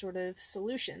interrelate some sort of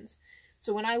solutions.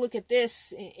 So when I look at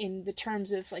this in the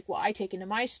terms of like what I take into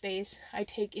my space, I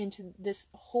take into this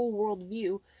whole world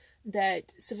view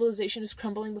that civilization is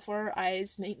crumbling before our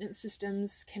eyes, maintenance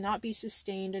systems cannot be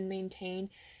sustained and maintained,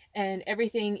 and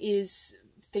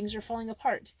things are falling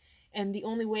apart. And the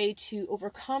only way to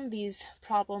overcome these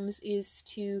problems is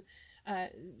to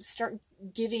start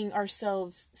giving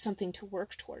ourselves something to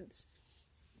work towards.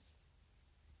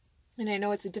 And I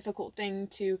know it's a difficult thing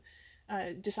to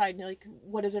decide, like,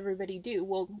 what does everybody do?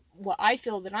 Well, what I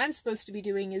feel that I'm supposed to be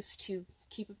doing is to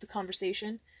keep up the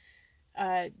conversation,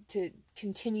 to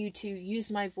continue to use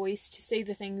my voice to say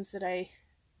the things that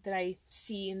I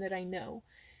see and that I know,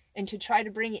 and to try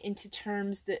to bring it into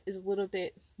terms that is a little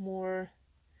bit more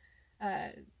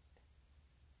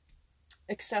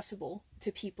accessible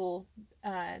to people,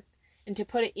 and to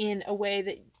put it in a way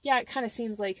that, yeah, it kind of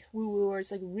seems like woo-woo or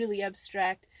it's like really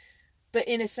abstract, but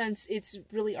in a sense it's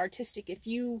really artistic. If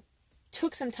you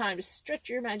took some time to stretch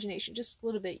your imagination just a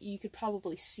little bit, you could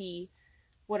probably see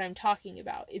what I'm talking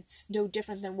about. It's no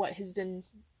different than what has been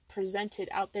presented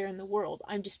out there in the world.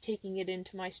 I'm just taking it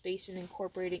into my space and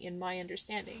incorporating in my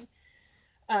understanding.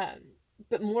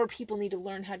 But more people need to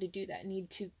learn how to do that, need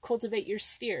to cultivate your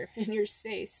sphere and your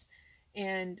space,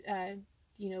 and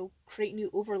create new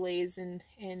overlays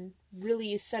and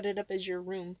really set it up as your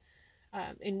room,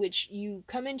 in which you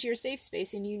come into your safe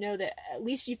space and you know that at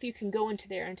least if you can go into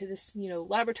this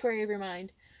laboratory of your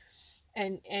mind,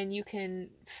 and you can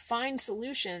find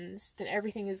solutions, then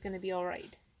everything is going to be all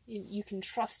right. You can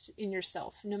trust in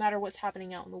yourself no matter what's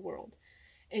happening out in the world,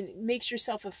 and it makes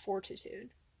yourself a fortitude.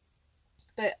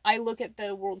 But I look at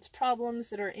the world's problems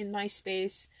that are in my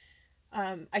space.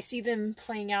 I see them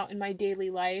playing out in my daily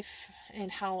life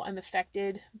and how I'm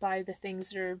affected by the things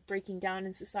that are breaking down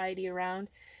in society around.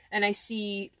 And I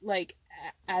see, like,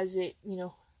 as it,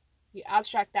 you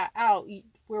abstract that out,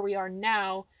 where we are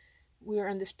now, we are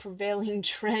in this prevailing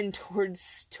trend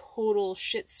towards total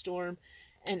shitstorm.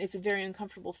 And it's a very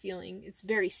uncomfortable feeling. It's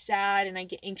very sad, and I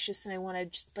get anxious, and I want to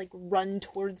just like run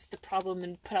towards the problem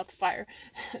and put out the fire.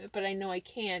 But I know I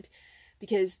can't,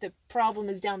 because the problem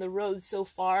is down the road so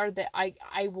far that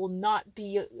I will not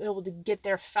be able to get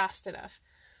there fast enough.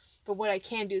 But what I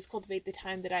can do is cultivate the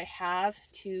time that I have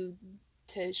to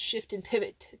shift and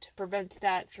pivot to prevent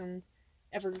that from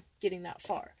ever getting that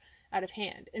far out of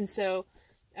hand. And so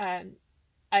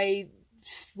I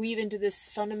weave into this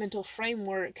fundamental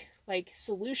framework like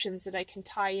solutions that I can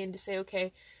tie in to say,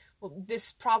 okay, well,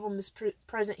 this problem is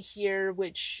present here,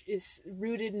 which is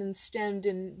rooted and stemmed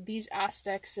in these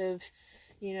aspects of,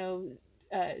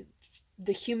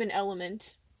 the human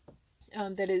element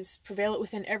that is prevalent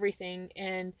within everything.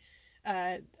 And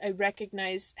I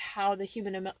recognize how the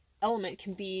human element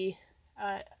can be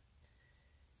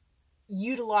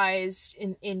utilized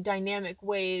in dynamic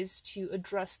ways to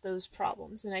address those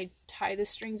problems. And I tie the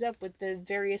strings up with the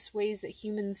various ways that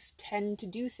humans tend to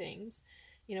do things.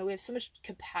 We have so much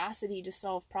capacity to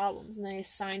solve problems, and then I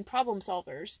assign problem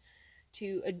solvers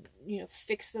to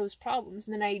fix those problems.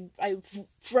 And then I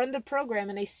run the program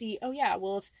and I see, oh yeah,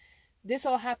 well, if this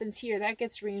all happens here, that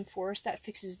gets reinforced, that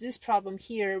fixes this problem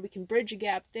here, we can bridge a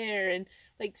gap there, and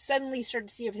like suddenly you start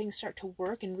to see everything start to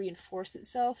work and reinforce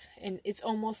itself. And it's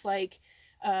almost like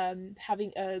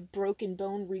having a broken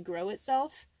bone regrow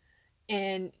itself.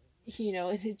 And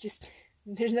it just,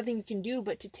 there's nothing you can do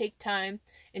but to take time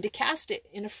and to cast it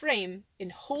in a frame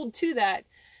and hold to that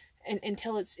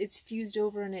until it's fused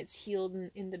over and it's healed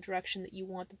in the direction that you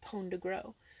want the bone to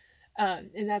grow.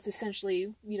 And that's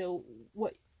essentially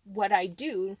what I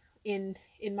do in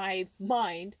my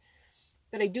mind,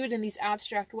 but I do it in these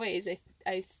abstract ways.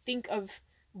 I think of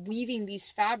weaving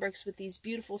these fabrics with these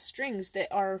beautiful strings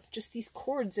that are just these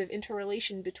cords of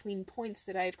interrelation between points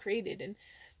that I've created. And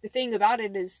the thing about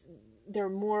it is they're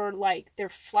more like, they're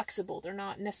flexible. They're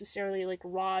not necessarily like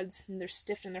rods and they're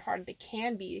stiff and they're hard. It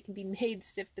can be made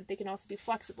stiff, but they can also be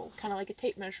flexible, kind of like a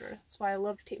tape measure. That's why I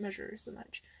love tape measures so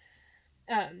much.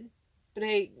 But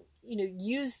I,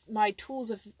 use my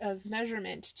tools of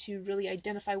measurement to really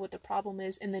identify what the problem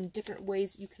is, and then different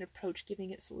ways you can approach giving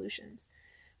it solutions.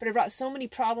 But I brought so many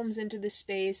problems into this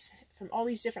space from all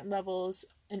these different levels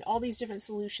and all these different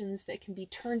solutions that can be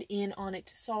turned in on it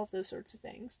to solve those sorts of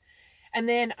things. And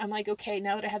then I'm like, okay,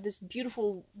 now that I have this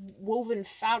beautiful woven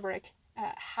fabric,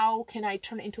 how can I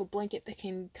turn it into a blanket that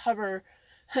can cover,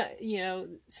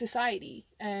 society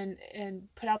and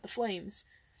put out the flames?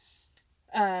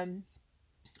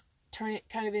 Turn it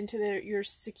kind of into your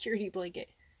security blanket.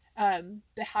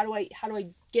 But how do I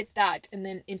get that and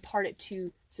then impart it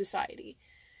to society?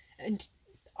 And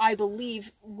I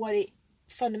believe what it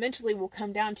fundamentally will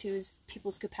come down to is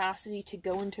people's capacity to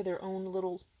go into their own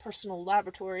little personal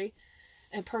laboratory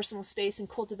and personal space and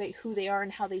cultivate who they are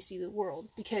and how they see the world.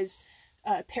 Because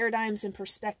paradigms and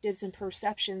perspectives and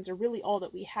perceptions are really all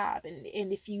that we have. And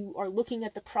if you are looking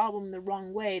at the problem the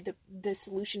wrong way, the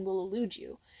solution will elude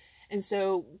you. And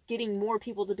so getting more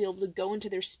people to be able to go into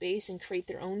their space and create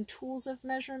their own tools of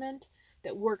measurement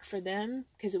that work for them,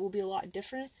 because it will be a lot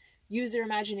different, use their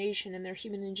imagination and their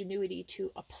human ingenuity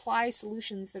to apply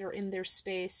solutions that are in their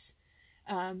space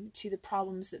to the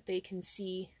problems that they can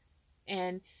see.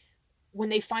 And when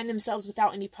they find themselves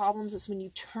without any problems, that's when you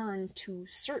turn to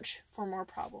search for more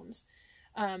problems.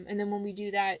 And then when we do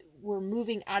that, we're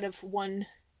moving out of one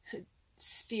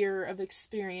sphere of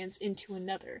experience into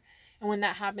another. And when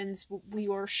that happens, we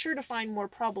are sure to find more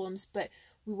problems, but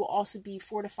we will also be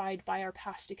fortified by our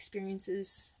past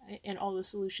experiences and all the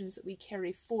solutions that we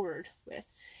carry forward with.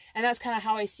 And that's kind of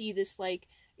how I see this like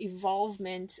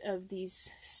evolvement of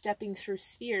these stepping through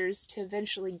spheres to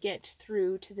eventually get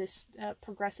through to this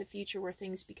progressive future where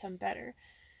things become better.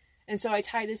 And so I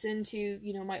tie this into,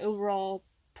 my overall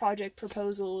project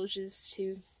proposal, which is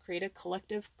to create a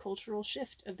collective cultural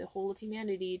shift of the whole of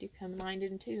humanity to come aligned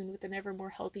and in tune with an ever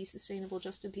more healthy, sustainable,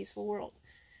 just and peaceful world.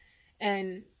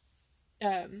 And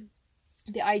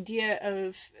the idea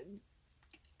of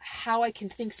how I can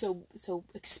think so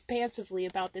expansively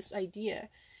about this idea,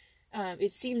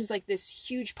 it seems like this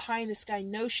huge pie in the sky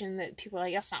notion that people are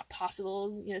like, that's not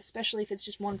possible, especially if it's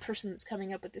just one person that's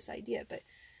coming up with this idea. But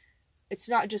it's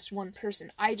not just one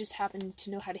person. I just happen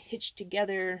to know how to hitch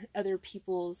together other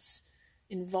people's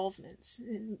involvements.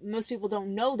 And most people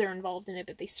don't know they're involved in it,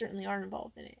 but they certainly are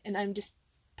involved in it. And I'm just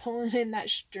pulling in that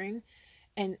string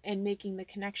and making the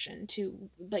connection to,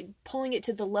 like, pulling it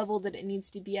to the level that it needs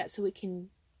to be at so it can,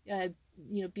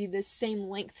 be the same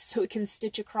length so it can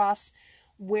stitch across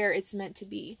where it's meant to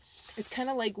be. It's kind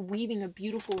of like weaving a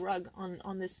beautiful rug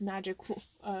on this magic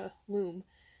loom.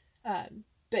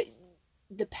 But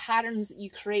the patterns that you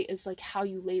create is like how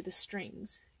you lay the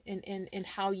strings and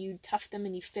how you tuft them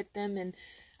and you fit them and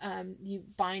you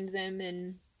bind them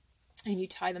and you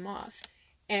tie them off.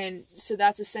 And so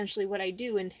that's essentially what I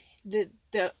do. And the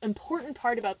important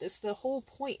part about this, the whole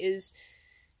point is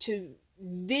to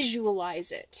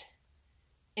visualize it.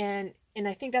 And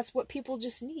I think that's what people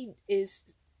just need, is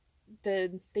they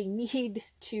need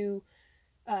to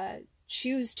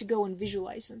choose to go and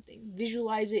visualize something,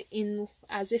 visualize it in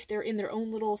as if they're in their own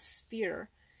little sphere,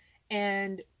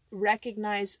 and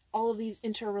recognize all of these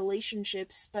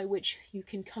interrelationships by which you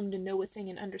can come to know a thing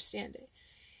and understand it.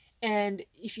 And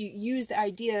if you use the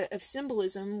idea of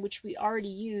symbolism, which we already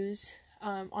use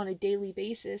on a daily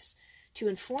basis, to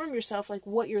inform yourself like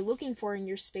what you're looking for in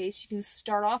your space, you can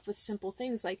start off with simple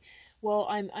things like, well,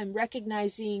 I'm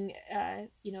recognizing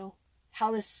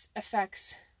how this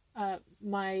affects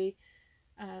my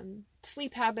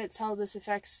sleep habits, how this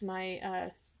affects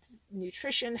my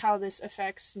nutrition, how this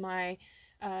affects my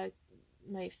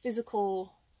my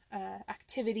physical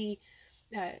activity,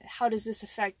 how does this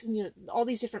affect, all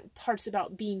these different parts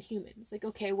about being human. It's like,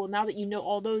 okay, well, now that you know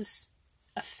all those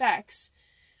effects,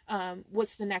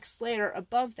 what's the next layer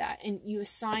above that? And you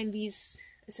assign these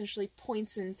essentially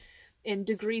points and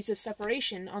degrees of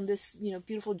separation on this,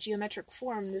 beautiful geometric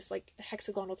form, this like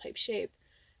hexagonal type shape.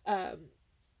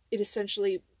 It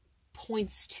essentially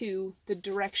points to the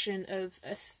direction of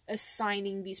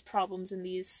assigning these problems in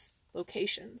these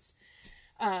locations.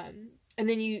 And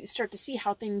then you start to see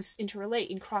how things interrelate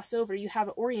and cross over. You have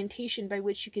an orientation by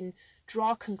which you can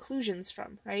draw conclusions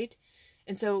from, right?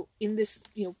 And so in this,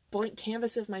 blank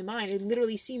canvas of my mind, I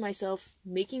literally see myself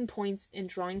making points and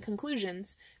drawing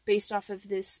conclusions based off of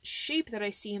this shape that I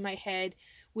see in my head,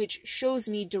 which shows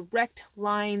me direct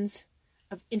lines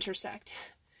of intersect.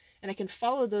 And I can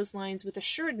follow those lines with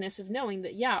assuredness of knowing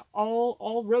that, yeah,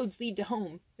 all roads lead to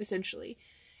home, essentially.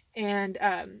 And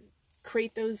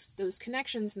create those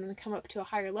connections and then come up to a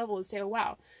higher level and say, oh,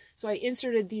 wow. So I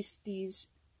inserted these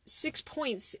 6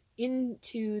 points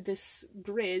into this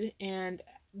grid, and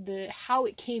how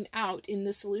it came out in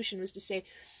the solution was to say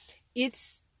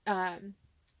it's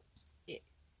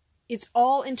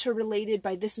all interrelated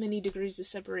by this many degrees of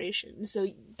separation. So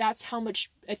that's how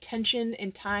much attention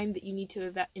and time that you need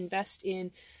to invest in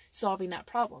solving that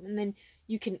problem. And then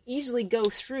you can easily go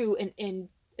through and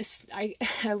I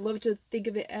love to think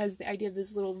of it as the idea of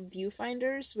those little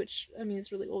viewfinders, which, I mean,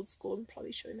 it's really old school. I'm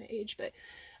probably showing my age, but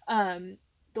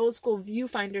the old school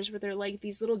viewfinders where they're like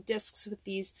these little discs with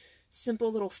these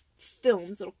simple little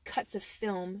films, little cuts of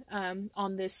film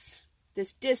on this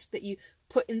disc that you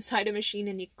put inside a machine,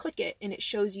 and you click it and it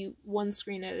shows you one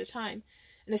screen at a time.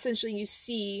 And essentially you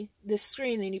see this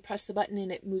screen and you press the button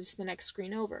and it moves to the next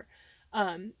screen over.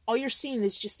 All you're seeing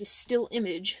is just this still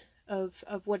image of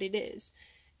what it is.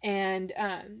 And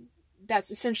that's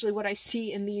essentially what I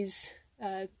see in these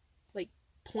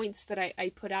points that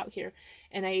I put out here.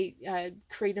 And I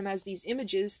create them as these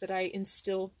images that I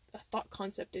instill a thought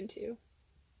concept into.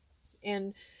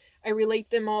 And I relate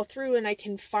them all through, and I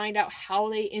can find out how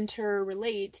they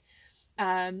interrelate,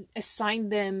 assign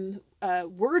them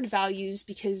word values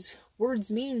because words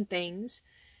mean things,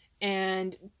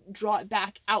 and draw it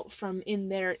back out from in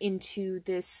there into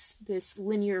this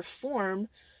linear form,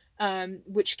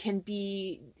 which can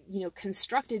be,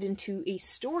 constructed into a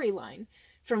storyline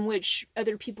from which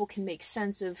other people can make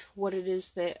sense of what it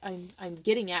is that I'm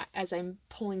getting at as I'm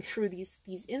pulling through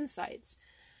these insights.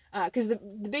 Because the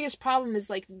biggest problem is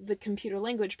like the computer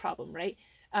language problem, right?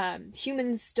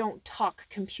 Humans don't talk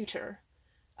computer.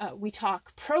 We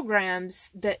talk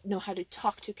programs that know how to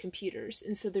talk to computers.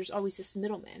 And so there's always this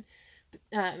middleman.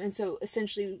 And so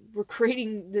essentially we're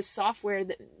creating this software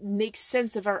that makes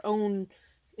sense of our own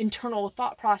internal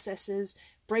thought processes,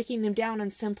 breaking them down in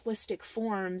simplistic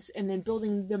forms, and then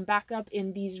building them back up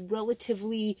in these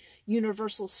relatively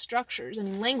universal structures. I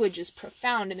mean, language is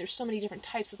profound, and there's so many different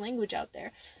types of language out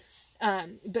there.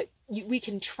 But we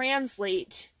can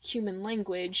translate human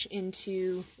language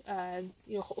into,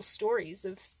 whole stories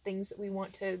of things that we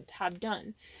want to have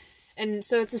done. And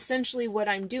so it's essentially what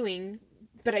I'm doing,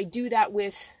 but I do that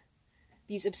with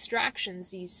these abstractions,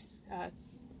 these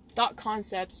thought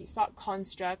concepts, these thought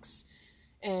constructs,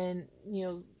 and,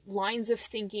 lines of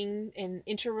thinking and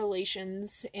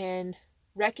interrelations, and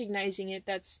recognizing it.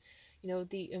 That's,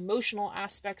 the emotional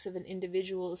aspects of an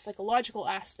individual, psychological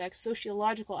aspects,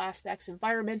 sociological aspects,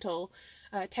 environmental,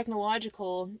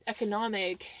 technological,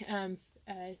 economic,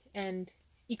 and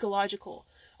ecological.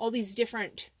 All these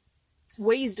different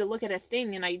ways to look at a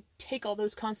thing, and I take all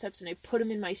those concepts and I put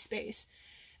them in my space.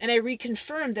 And I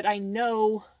reconfirm that I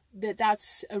know that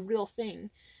that's a real thing.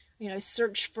 I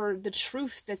search for the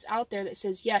truth that's out there that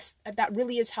says, yes, that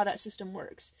really is how that system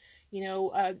works.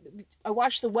 I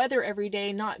watch the weather every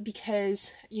day, not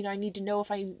because, I need to know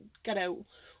if I gotta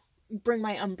bring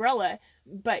my umbrella,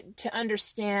 but to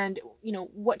understand,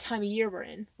 what time of year we're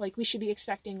in. Like, we should be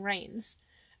expecting rains.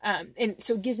 And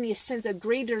so it gives me a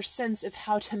greater sense of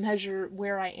how to measure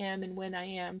where I am and when I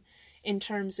am. in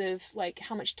terms of like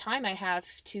how much time I have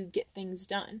to get things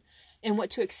done and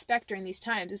what to expect during these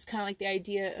times. It's kind of like the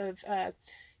idea of,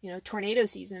 tornado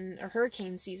season or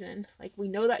hurricane season. Like, we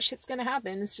know that shit's going to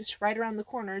happen. It's just right around the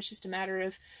corner. It's just a matter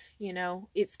of,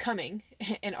 it's coming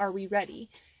and are we ready?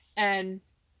 And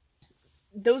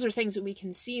those are things that we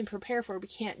can see and prepare for. We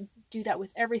can't do that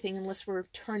with everything unless we're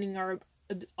turning our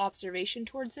observation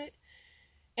towards it.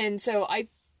 And so I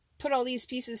put all these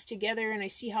pieces together and I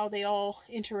see how they all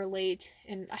interrelate,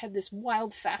 and I have this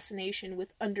wild fascination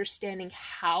with understanding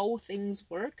how things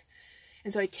work.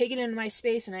 And so I take it into my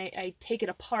space and I take it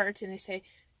apart and I say,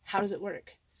 how does it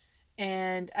work?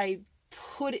 And I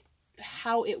put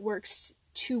how it works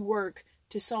to work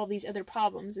to solve these other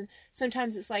problems. And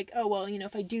sometimes it's like, oh, well,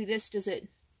 if I do this, does it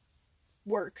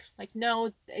work? Like,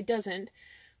 no, it doesn't.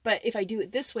 But if I do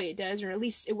it this way, it does, or at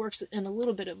least it works in a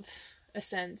little bit of a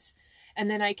sense.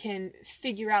 And then I can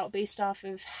figure out, based off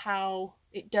of how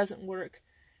it doesn't work,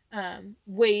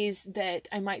 ways that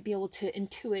I might be able to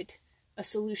intuit a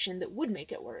solution that would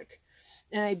make it work.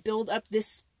 And I build up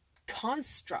this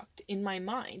construct in my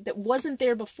mind that wasn't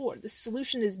there before. The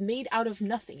solution is made out of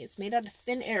nothing. It's made out of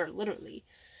thin air, literally.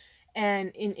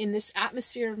 And in this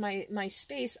atmosphere of my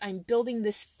space, I'm building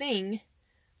this thing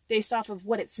based off of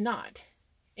what it's not.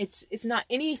 It's not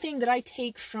anything that I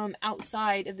take from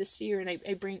outside of the sphere and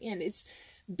I bring in. It's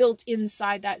built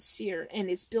inside that sphere, and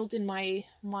it's built in my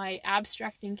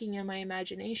abstract thinking and my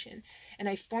imagination. And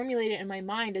I formulate it in my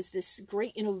mind as this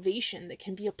great innovation that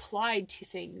can be applied to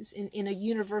things in a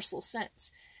universal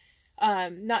sense.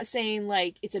 Not saying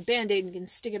like it's a band-aid and you can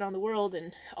stick it on the world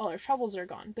and all our troubles are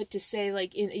gone, but to say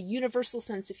like in a universal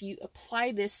sense, if you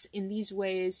apply this in these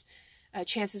ways,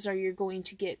 chances are you're going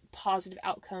to get positive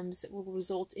outcomes that will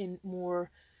result in more,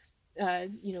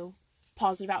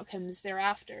 positive outcomes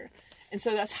thereafter. And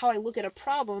so that's how I look at a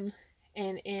problem,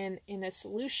 and in a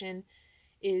solution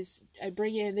is I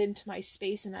bring it into my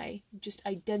space and I just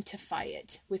identify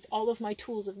it with all of my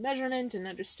tools of measurement and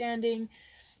understanding.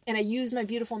 And I use my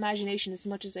beautiful imagination as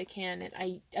much as I can.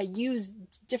 And I use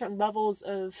different levels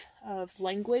of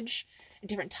language and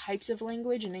different types of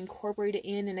language and incorporate it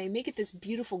in. And I make it this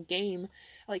beautiful game.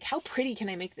 Like, how pretty can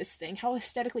I make this thing? How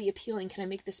aesthetically appealing can I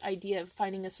make this idea of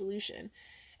finding a solution?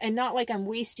 And not like I'm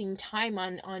wasting time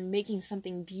on making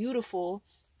something beautiful.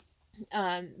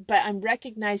 But I'm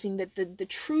recognizing that the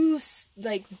truth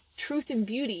and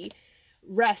beauty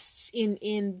rests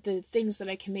in the things that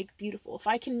I can make beautiful. If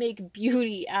I can make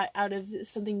beauty out of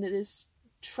something that is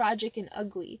tragic and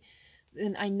ugly,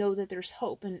 then I know that there's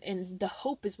hope, and the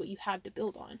hope is what you have to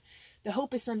build on. The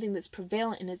hope is something that's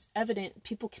prevalent and it's evident.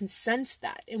 People can sense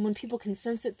that, and when people can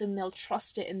sense it, then they'll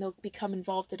trust it and they'll become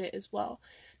involved in it as well.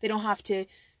 They don't have to,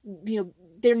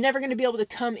 they're never going to be able to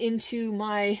come into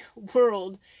my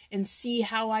world and see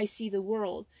how I see the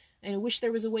world. And I wish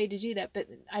there was a way to do that, but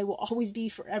I will always be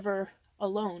forever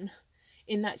alone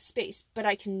in that space. But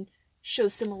I can show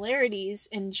similarities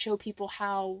and show people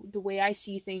how the way I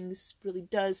see things really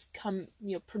does come,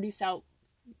 produce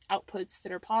outputs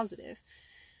that are positive,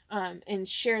 and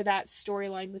share that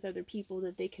storyline with other people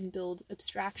that they can build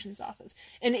abstractions off of.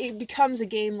 And it becomes a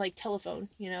game like telephone,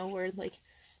 where like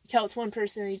you tell it to one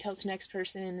person and you tell it to the next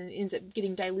person, and it ends up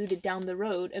getting diluted down the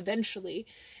road eventually,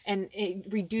 and it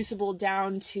reducible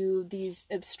down to these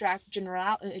abstract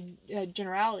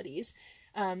generalities,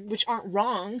 which aren't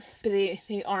wrong, but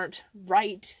they aren't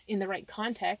right in the right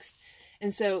context.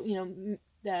 And so,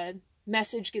 the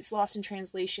message gets lost in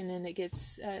translation and it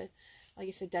gets, like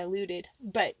I said, diluted.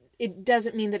 But it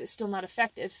doesn't mean that it's still not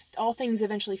effective. All things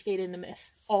eventually fade into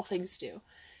myth. All things do.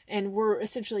 And we're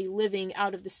essentially living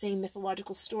out of the same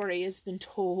mythological story has been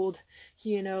told.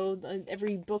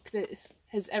 Every book that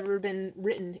has ever been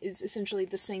written is essentially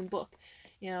the same book.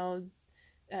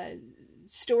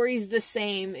 Story's the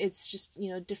same, it's just,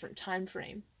 different time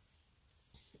frame.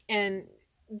 And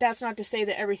that's not to say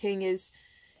that everything is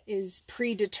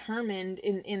predetermined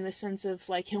in the sense of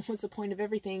like, what's the point of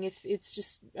everything if it's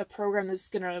just a program that's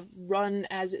going to run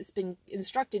as it's been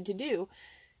instructed to do.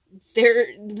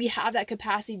 We have that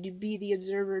capacity to be the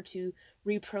observer, to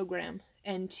reprogram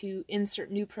and to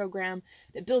insert new program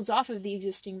that builds off of the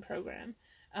existing program,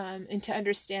 and to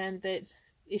understand that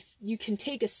if you can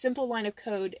take a simple line of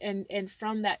code and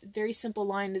from that very simple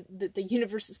line that the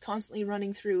universe is constantly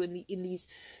running through in these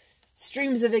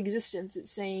streams of existence,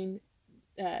 it's saying,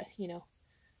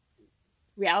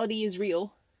 reality is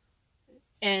real,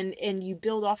 and you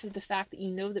build off of the fact that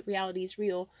that reality is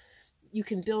real. You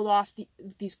can build off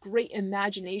these great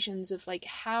imaginations of like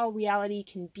how reality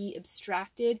can be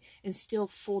abstracted and still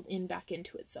fold in back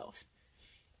into itself.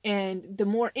 And the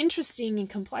more interesting and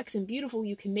complex and beautiful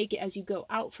you can make it as you go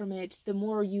out from it, the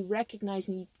more you recognize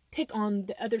and you pick on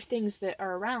the other things that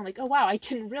are around. Like, oh wow, I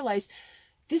didn't realize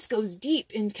this goes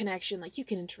deep in connection. Like, you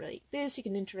can interrelate this, you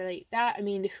can interrelate that. I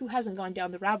mean, who hasn't gone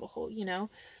down the rabbit hole, you know?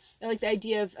 I like the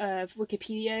idea of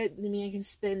Wikipedia. I mean, I can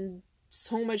spend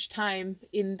so much time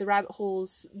in the rabbit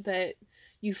holes that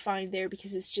you find there,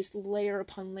 because it's just layer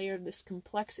upon layer of this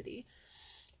complexity.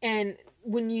 And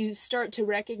when you start to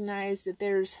recognize that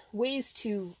there's ways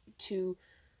to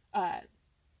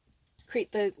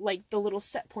create the little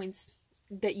set points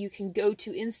that you can go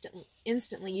to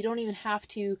instantly, you don't even have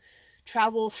to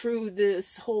travel through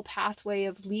this whole pathway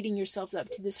of leading yourself up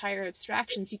to this higher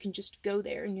abstractions. You can just go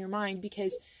there in your mind,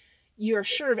 because you're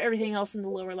sure of everything else in the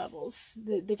lower levels.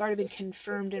 They've already been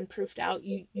confirmed and proofed out.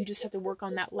 You just have to work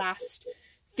on that last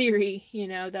theory, you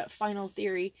know, that final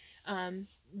theory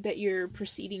that you're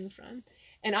proceeding from.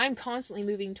 And I'm constantly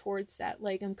moving towards that.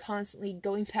 Like, I'm constantly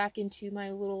going back into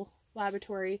my little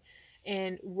laboratory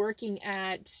and working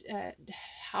at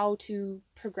how to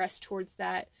progress towards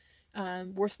that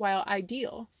worthwhile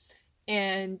ideal.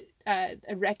 And I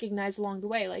recognize along the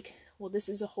way, like, well, this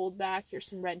is a holdback, here's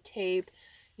some red tape,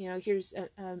 you know, here's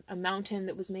a mountain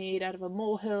that was made out of a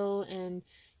molehill, and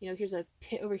you know, here's a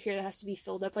pit over here that has to be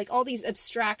filled up. Like, all these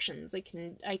abstractions, I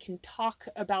can talk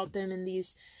about them in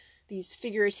these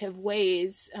figurative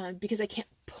ways, because I can't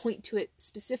point to it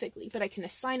specifically, but I can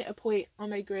assign it a point on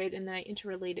my grid, and then I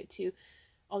interrelate it to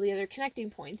all the other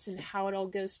connecting points and how it all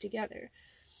goes together.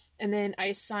 And then I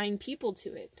assign people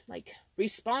to it, like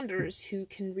responders who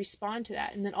can respond to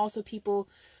that, and then also people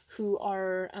who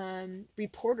are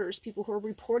reporters, people who are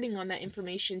reporting on that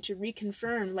information to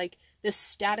reconfirm like the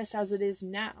status as it is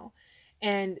now.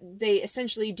 And they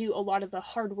essentially do a lot of the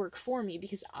hard work for me,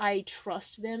 because I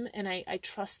trust them, and I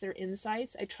trust their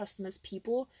insights. I trust them as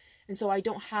people. And so I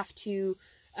don't have to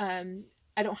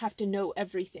know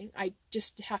everything. I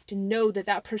just have to know that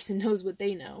that person knows what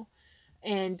they know,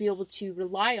 and be able to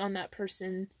rely on that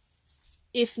person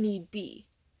if need be,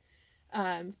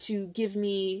 to give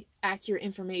me accurate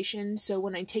information. So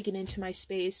when I take it into my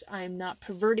space, I'm not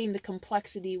perverting the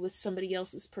complexity with somebody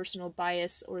else's personal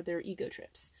bias or their ego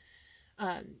trips.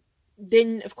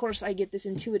 Then of course I get this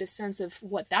intuitive sense of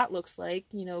what that looks like.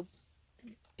 You know,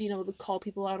 being able to call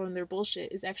people out on their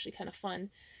bullshit is actually kind of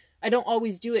fun. I don't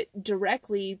always do it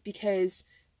directly, because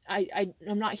I'm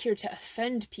not here to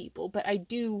offend people, but I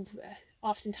do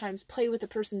oftentimes play with a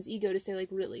person's ego to say, like,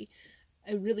 really,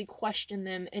 I really question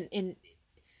them, and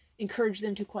encourage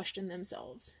them to question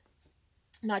themselves.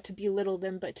 Not to belittle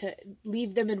them, but to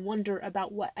leave them in wonder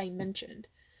about what I mentioned.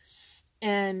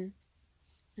 And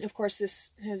of course,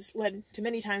 this has led to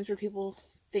many times where people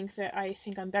think that I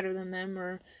think I'm better than them,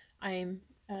 or I'm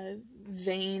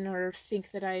vain, or think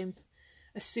that I'm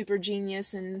a super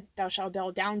genius and thou shalt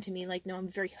bow down to me. Like, no, I'm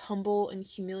a very humble and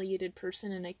humiliated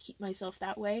person, and I keep myself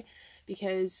that way,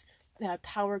 because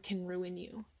power can ruin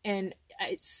you. And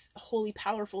it's wholly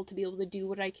powerful to be able to do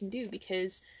what I can do,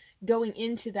 because going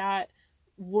into that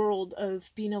world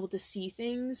of being able to see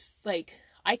things, like,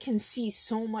 I can see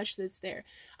so much that's there.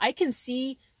 I can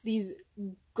see these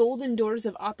golden doors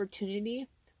of opportunity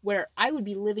where I would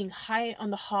be living high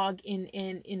on the hog in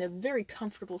a very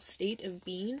comfortable state of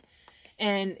being.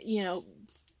 And, you know,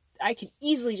 I could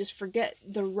easily just forget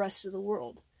the rest of the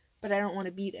world, but I don't want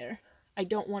to be there. I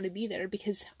don't want to be there,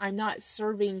 because I'm not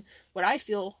serving what I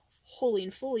feel wholly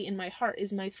and fully in my heart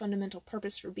is my fundamental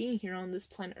purpose for being here on this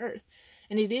planet Earth.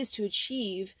 And it is to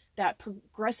achieve that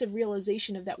progressive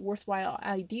realization of that worthwhile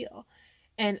ideal.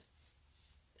 And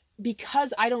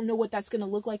because I don't know what that's going to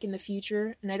look like in the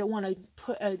future, and I don't want to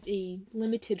put a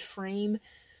limited frame,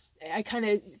 I kind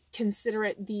of consider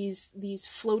it these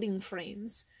floating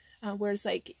frames, where it's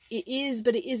like, it is,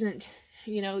 but it isn't.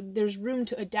 You know, there's room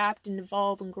to adapt and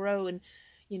evolve and grow and,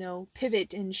 you know,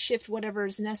 pivot and shift whatever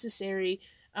is necessary,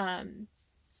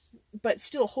 but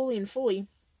still wholly and fully,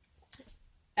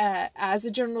 as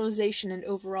a generalization and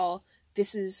overall,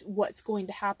 this is what's going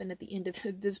to happen at the end of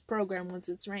this program once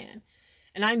it's ran.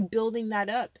 And I'm building that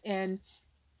up and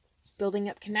building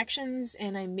up connections,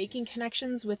 and I'm making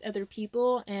connections with other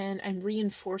people, and I'm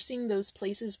reinforcing those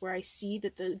places where I see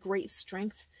that the great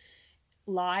strength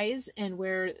lies, and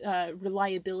where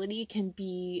reliability can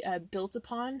be built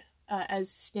upon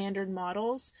as standard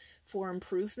models for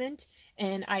improvement.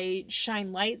 And I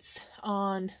shine lights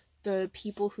on the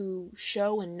people who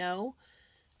show and know.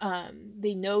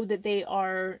 They know that they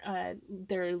are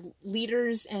they're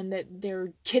leaders, and that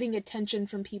they're getting attention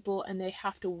from people, and they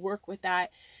have to work with that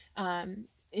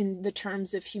in the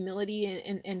terms of humility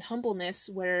and humbleness,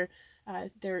 where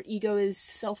their ego is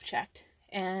self-checked,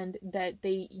 and that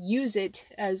they use it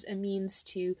as a means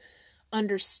to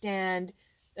understand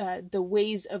the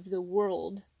ways of the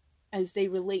world as they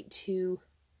relate to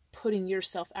putting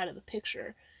yourself out of the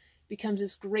picture. Becomes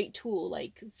this great tool.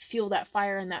 Like, feel that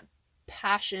fire and that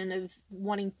passion of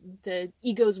wanting the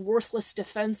ego's worthless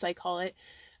defense, I call it.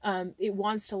 It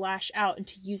wants to lash out and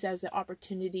to use as an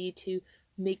opportunity to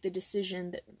make the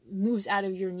decision that moves out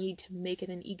of your need to make it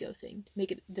an ego thing, to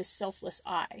make it the selfless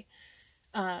I,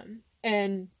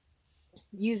 and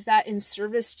use that in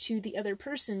service to the other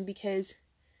person, because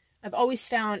I've always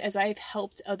found as I've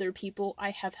helped other people,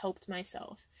 I have helped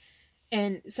myself.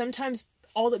 And sometimes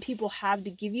all that people have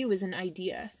to give you is an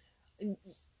idea,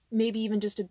 maybe even just a